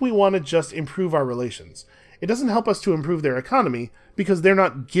think we want to just improve our relations. It doesn't help us to improve their economy because they're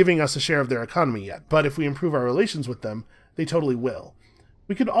not giving us a share of their economy yet. But if we improve our relations with them, they totally will.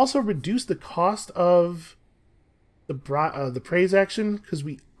 We could also reduce the cost of the praise action because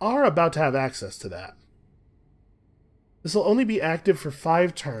we are about to have access to that. This will only be active for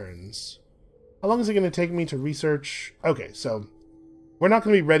 5 turns. How long is it going to take me to research? Okay, so we're not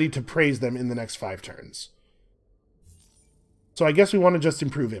going to be ready to praise them in the next 5 turns. So I guess we want to just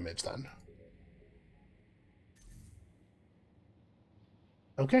improve image then.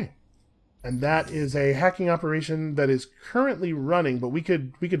 Okay. And that is a hacking operation that is currently running, but we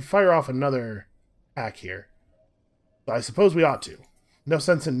could fire off another hack here. So I suppose we ought to. No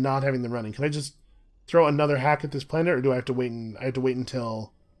sense in not having them running. Can I just throw another hack at this planet, or do I have to wait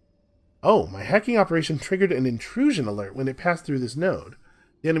until... Oh, my hacking operation triggered an intrusion alert when it passed through this node.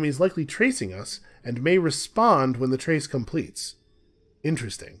 The enemy is likely tracing us, and may respond when the trace completes.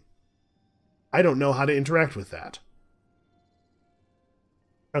 Interesting. I don't know how to interact with that.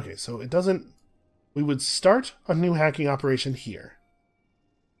 Okay, so it doesn't... We would start a new hacking operation here.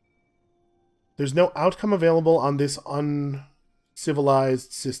 There's no outcome available on this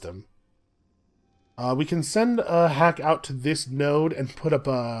uncivilized system. We can send a hack out to this node and put up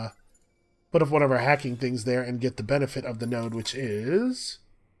one of our hacking things there and get the benefit of the node, which is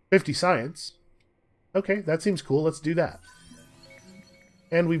 50 science. Okay, that seems cool. Let's do that.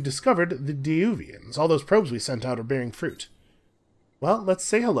 And we've discovered the Deuvians. All those probes we sent out are bearing fruit. Well, let's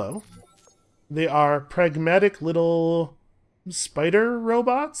say hello. They are pragmatic little spider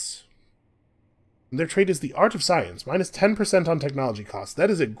robots. Their trait is the art of science, minus 10% on technology costs. That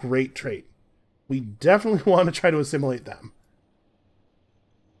is a great trait. We definitely want to try to assimilate them.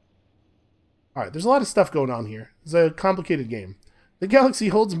 Alright, there's a lot of stuff going on here. It's a complicated game. The galaxy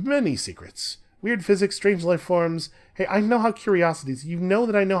holds many secrets. Weird physics, strange life forms. Hey, I know how curiosities... You know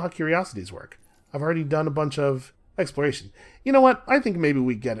that I know how curiosities work. I've already done a bunch of exploration. You know what? I think maybe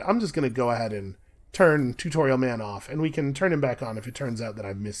we get it. I'm just going to go ahead and turn Tutorial Man off, and we can turn him back on if it turns out that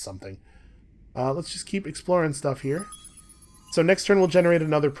I've missed something. Let's just keep exploring stuff here. So next turn we'll generate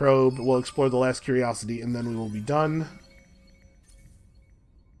another probe, we'll explore the last curiosity, and then we will be done.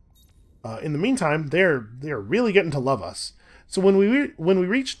 In the meantime, they're really getting to love us. So when we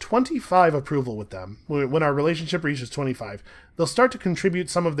reach 25 approval with them, when our relationship reaches 25, they'll start to contribute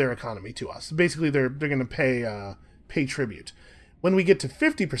some of their economy to us. Basically, they're going to pay tribute. When we get to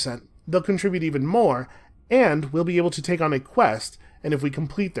 50%, they'll contribute even more, and we'll be able to take on a quest. And if we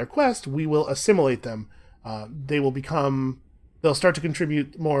complete their quest, we will assimilate them. They'll start to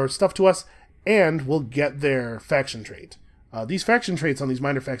contribute more stuff to us, and we'll get their faction trait. These faction traits on these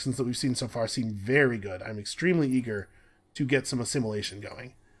minor factions that we've seen so far seem very good. I'm extremely eager to get some assimilation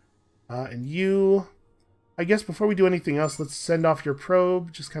going. And you, I guess before we do anything else, let's send off your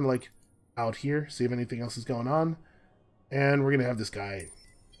probe, just kind of like out here, see if anything else is going on. And we're going to have this guy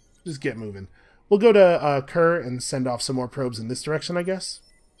just get moving. We'll go to Kerr and send off some more probes in this direction, I guess.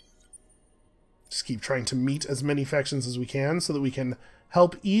 Just keep trying to meet as many factions as we can so that we can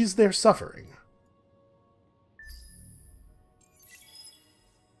help ease their suffering.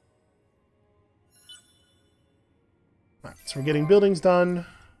 Alright, so we're getting buildings done.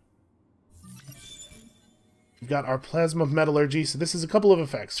 We've got our plasma metallurgy, so this is a couple of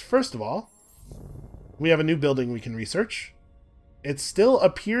effects. First of all, we have a new building we can research. It still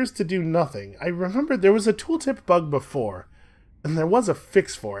appears to do nothing. I remember there was a tooltip bug before, and there was a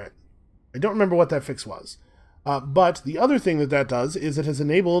fix for it. I don't remember what that fix was. But the other thing that does is it has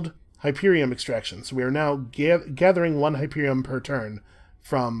enabled Hyperium extraction. So we are now gathering 1 Hyperium per turn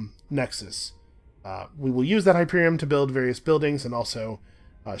from Nexus. We will use that Hyperium to build various buildings and also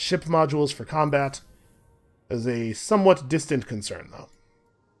ship modules for combat. As a somewhat distant concern, though.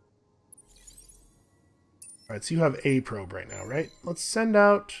 Alright, so you have a probe right now, right? Let's send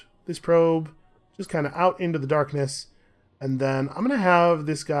out this probe just kind of out into the darkness. And then I'm going to have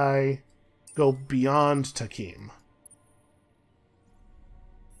this guy go beyond Takim.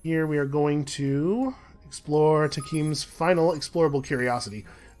 Here we are going to explore Takim's final explorable curiosity.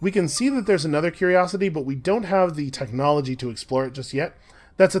 We can see that there's another curiosity, but we don't have the technology to explore it just yet.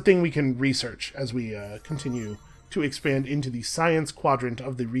 That's a thing we can research as we continue to expand into the science quadrant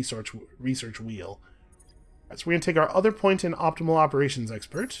of the research wheel. Right, so we're going to take our other point in optimal operations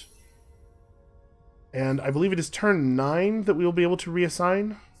expert. And I believe it is turn 9 that we will be able to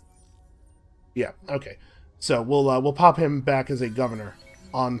reassign. Yeah, okay. So we'll pop him back as a governor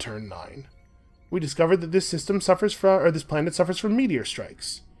on turn 9. We discovered that this planet suffers from meteor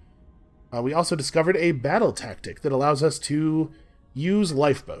strikes. We also discovered a battle tactic that allows us to use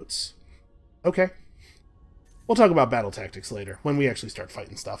lifeboats. Okay. We'll talk about battle tactics later, when we actually start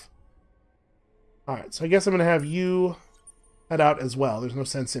fighting stuff. Alright, so I guess I'm going to have you head out as well. There's no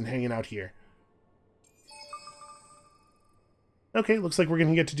sense in hanging out here. Okay, looks like we're going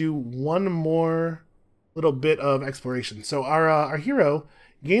to get to do one more little bit of exploration. So our hero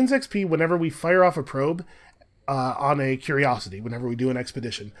gains XP whenever we fire off a probe on a curiosity, whenever we do an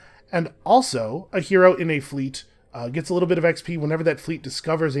expedition. And also, a hero in a fleet gets a little bit of XP whenever that fleet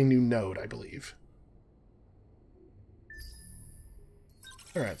discovers a new node, I believe.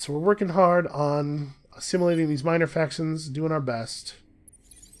 Alright, so we're working hard on assimilating these minor factions, doing our best.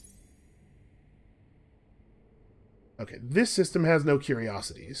 Okay, this system has no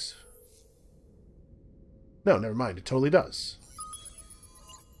curiosities. No, never mind, it totally does.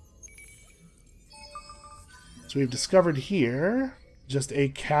 So we've discovered here just a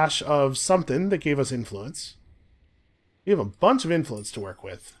cache of something that gave us influence. We have a bunch of influence to work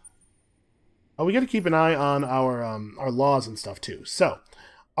with. Oh, we got to keep an eye on our laws and stuff too. So,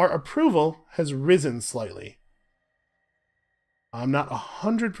 our approval has risen slightly. I'm not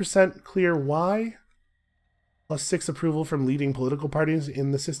 100% clear why. +6 approval from leading political parties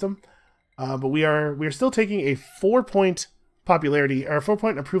in the system. But we are still taking a 4-point popularity, or a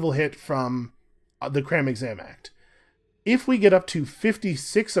 4-point approval hit from the Cram Exam Act. If we get up to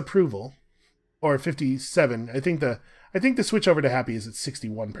 56 approval, or 57, I think the switch over to Happy is at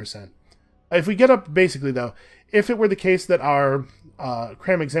 61%. If we get up, basically though, if it were the case that our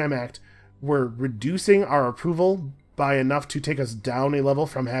Cram Exam Act were reducing our approval by enough to take us down a level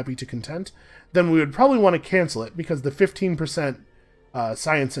from Happy to Content, then we would probably want to cancel it, because the 15%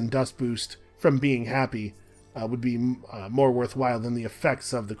 Science and Dust boost from being Happy would be more worthwhile than the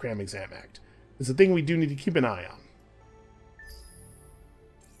effects of the Cram Exam Act. It's a thing we do need to keep an eye on.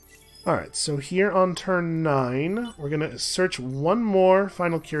 Alright, so here on turn 9, we're going to search one more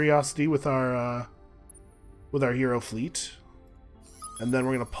final curiosity with our hero fleet. And then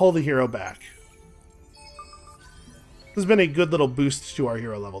we're going to pull the hero back. This has been a good little boost to our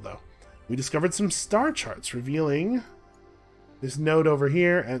hero level, though. We discovered some star charts revealing this node over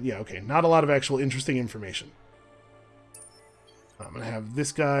here, and yeah, okay, not a lot of actual interesting information. I'm gonna have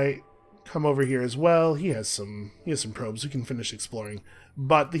this guy come over here as well. He has some probes. We can finish exploring,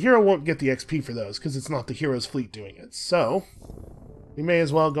 but the hero won't get the XP for those because it's not the hero's fleet doing it. So we may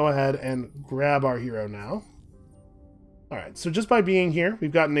as well go ahead and grab our hero now. All right. So just by being here,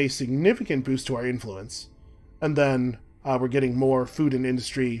 we've gotten a significant boost to our influence, and then we're getting more food and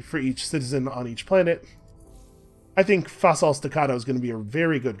industry for each citizen on each planet. I think Fasal Staccato is going to be a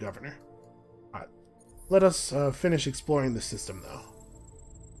very good governor. All right. Let us finish exploring the system, though.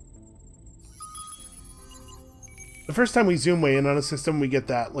 The first time we zoom way in on a system, we get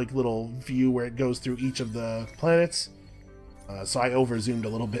that like little view where it goes through each of the planets. So I over-zoomed a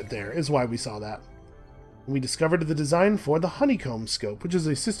little bit there, is why we saw that. We discovered the design for the Honeycomb Scope, which is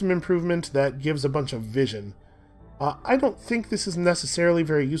a system improvement that gives a bunch of vision. I don't think this is necessarily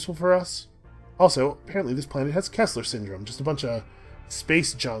very useful for us. Also, apparently this planet has Kessler Syndrome, just a bunch of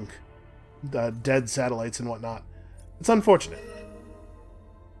space junk, dead satellites and whatnot. It's unfortunate.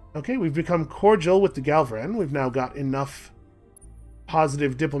 Okay, we've become cordial with the Galvaran. We've now got enough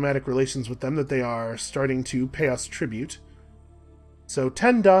positive diplomatic relations with them that they are starting to pay us tribute. So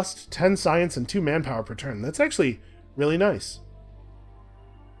 10 dust, 10 science, and 2 manpower per turn. That's actually really nice.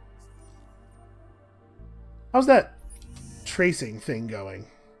 How's that tracing thing going?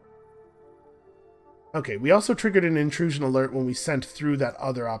 Okay, we also triggered an intrusion alert when we sent through that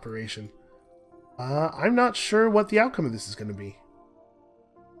other operation. I'm not sure what the outcome of this is going to be.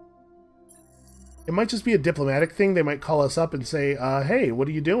 It might just be a diplomatic thing. They might call us up and say, hey, what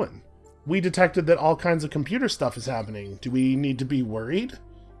are you doing? We detected that all kinds of computer stuff is happening. Do we need to be worried?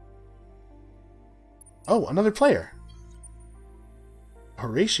 Oh, another player.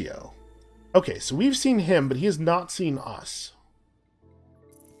 Horatio. Okay, so we've seen him, but he has not seen us.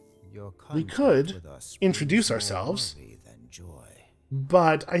 We could introduce ourselves,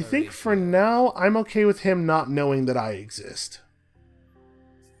 but I think for now, I'm okay with him not knowing that I exist.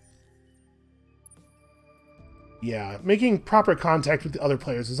 Yeah, making proper contact with the other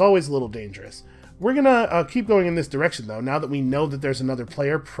players is always a little dangerous. We're gonna keep going in this direction, though, now that we know that there's another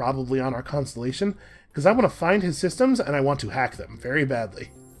player probably on our constellation, because I want to find his systems and I want to hack them very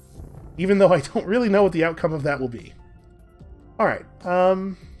badly. Even though I don't really know what the outcome of that will be. Alright,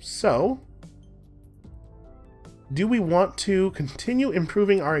 so do we want to continue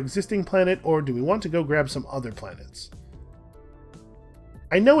improving our existing planet, or do we want to go grab some other planets?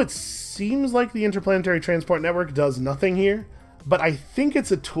 I know it seems like the Interplanetary Transport Network does nothing here, but I think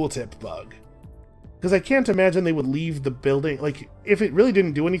it's a tooltip bug. Because I can't imagine they would leave the building, like, if it really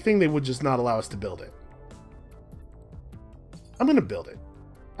didn't do anything, they would just not allow us to build it. I'm going to build it.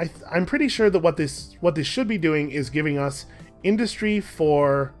 I'm pretty sure that what this should be doing is giving us industry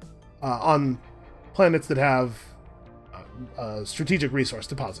for on planets that have strategic resource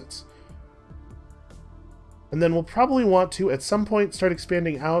deposits. And then we'll probably want to, at some point, start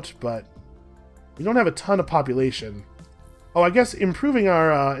expanding out, but we don't have a ton of population. Oh, I guess improving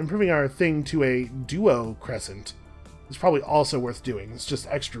our thing to a duo crescent is probably also worth doing. It's just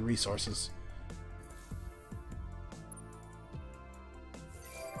extra resources.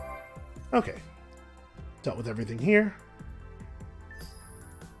 Okay. Dealt with everything here.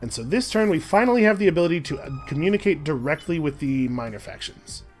 And so this turn, we finally have the ability to communicate directly with the minor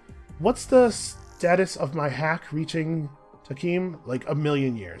factions. What's the status of my hack reaching Takim? Like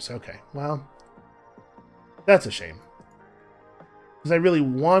 1,000,000 years. Okay, well, that's a shame. Because I really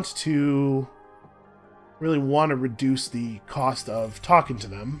want to reduce the cost of talking to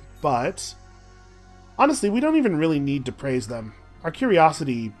them, but honestly, we don't even really need to praise them. Our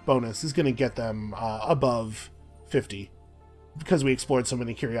curiosity bonus is going to get them above 50 because we explored so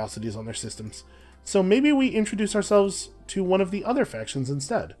many curiosities on their systems. So maybe we introduce ourselves to one of the other factions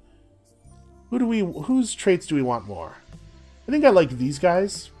instead. Whose traits do we want more? I think I like these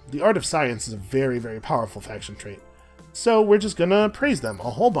guys. The Art of Science is a very, very powerful faction trait. So we're just gonna praise them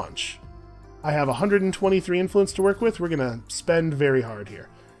a whole bunch. I have 123 influence to work with. We're gonna spend very hard here.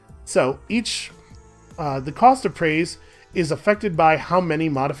 So each, the cost of praise is affected by how many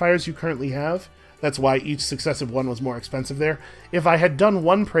modifiers you currently have. That's why each successive one was more expensive there. If I had done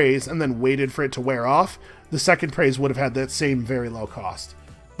one praise and then waited for it to wear off, the second praise would have had that same very low cost.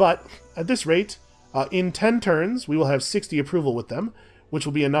 But at this rate, in 10 turns, we will have 60 approval with them, which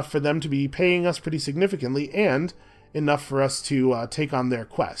will be enough for them to be paying us pretty significantly and enough for us to take on their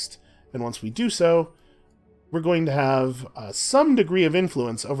quest. And once we do so, we're going to have some degree of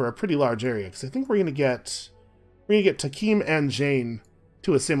influence over a pretty large area, because I think we're going to get Takim and Jane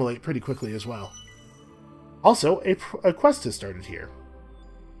to assimilate pretty quickly as well. Also, a quest has started here.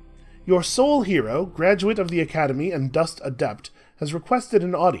 Your sole hero, graduate of the Academy and Dust Adept, has requested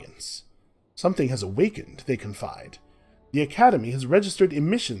an audience. Something has awakened, they confide. The Academy has registered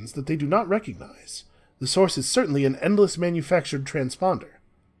emissions that they do not recognize. The source is certainly an endless manufactured transponder.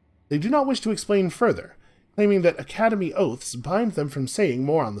 They do not wish to explain further, claiming that Academy oaths bind them from saying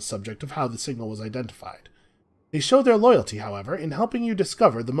more on the subject of how the signal was identified. They show their loyalty, however, in helping you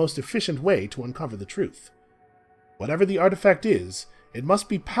discover the most efficient way to uncover the truth. Whatever the artifact is, it must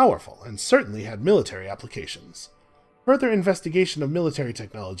be powerful and certainly had military applications. Further investigation of military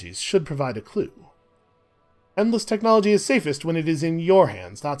technologies should provide a clue. Endless technology is safest when it is in your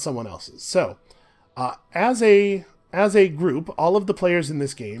hands, not someone else's. So, as a group, all of the players in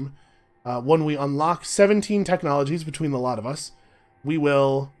this game, when we unlock 17 technologies between the lot of us, we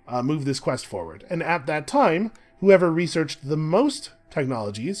will move this quest forward. And at that time, whoever researched the most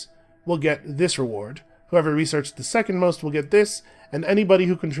technologies will get this reward. Whoever researched the second most will get this, and anybody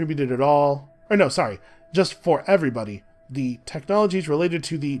who contributed at all... Or no, sorry, just for everybody, the technologies related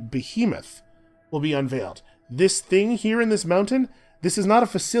to the behemoth will be unveiled. This thing here in this mountain, this is not a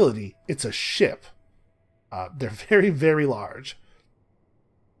facility, it's a ship. They're very, very large.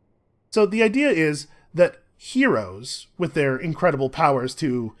 So the idea is that heroes, with their incredible powers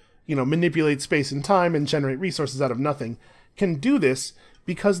to, manipulate space and time and generate resources out of nothing, can do this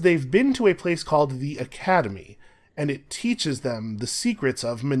because they've been to a place called the Academy, and it teaches them the secrets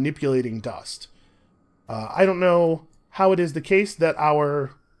of manipulating dust. I don't know how it is the case that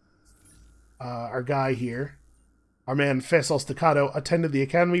our guy here, our man Faisal Staccato, attended the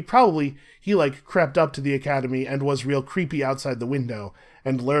Academy. Probably he crept up to the Academy and was real creepy outside the window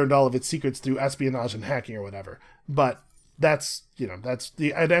and learned all of its secrets through espionage and hacking or whatever. But that's,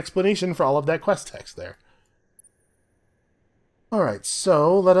 an explanation for all of that quest text there. Alright,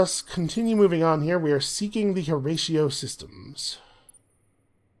 so let us continue moving on here. We are seeking the Horatio systems.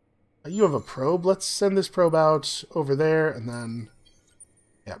 You have a probe. Let's send this probe out over there, and then...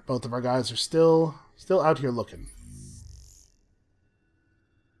 Yeah, both of our guys are still out here looking.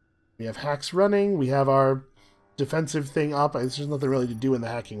 We have hacks running. We have our defensive thing up. There's nothing really to do in the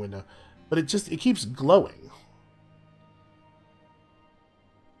hacking window. But it keeps glowing.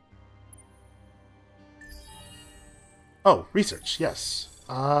 Oh, research, yes.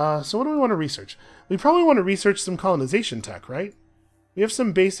 So what do we want to research? We probably want to research some colonization tech, right? We have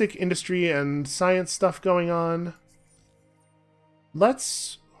some basic industry and science stuff going on. What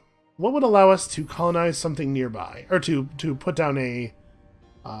would allow us to colonize something nearby? Or to put down a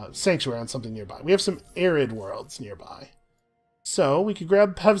sanctuary on something nearby. We have some arid worlds nearby. So we could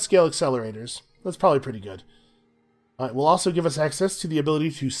grab PEV scale accelerators. That's probably pretty good. It will also give us access to the ability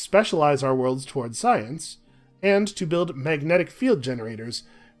to specialize our worlds towards science, and to build magnetic field generators,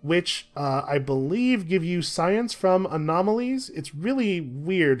 which I believe give you science from anomalies. It's really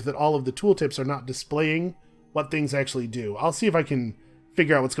weird that all of the tooltips are not displaying what things actually do. I'll see if I can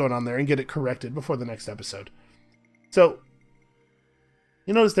figure out what's going on there and get it corrected before the next episode. So,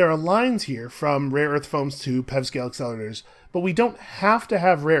 you notice there are lines here from rare earth foams to PEV scale accelerators, but we don't have to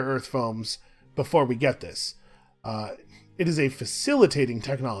have rare earth foams before we get this. It is a facilitating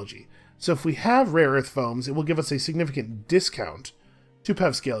technology. So if we have rare earth foams, it will give us a significant discount to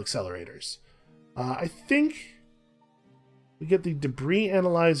PEV scale accelerators. I think we get the debris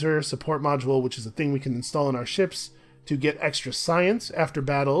analyzer support module, which is a thing we can install in our ships to get extra science after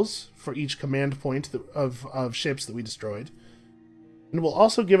battles for each command point of ships that we destroyed. And it will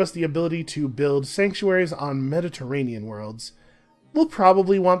also give us the ability to build sanctuaries on Mediterranean worlds. We'll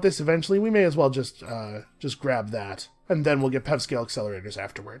probably want this eventually. We may as well just grab that, and then we'll get PEV scale accelerators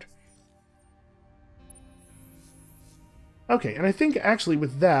afterward. Okay, and I think actually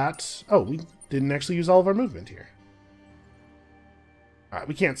with that... Oh, we didn't actually use all of our movement here. Alright,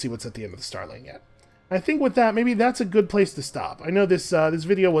 we can't see what's at the end of the star lane yet. I think with that, maybe that's a good place to stop. I know this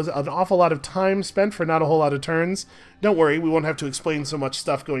video was an awful lot of time spent for not a whole lot of turns. Don't worry, we won't have to explain so much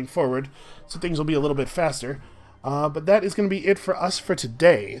stuff going forward, so things will be a little bit faster. But that is going to be it for us for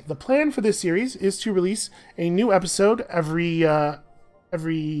today. The plan for this series is to release a new episode every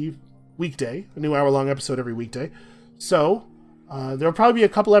weekday, a new hour-long episode every weekday. So, there'll probably be a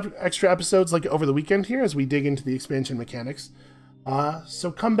couple extra episodes over the weekend here as we dig into the expansion mechanics.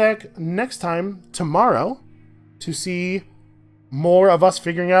 So come back next time, tomorrow, to see more of us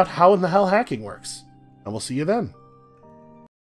figuring out how in the hell hacking works. And we'll see you then.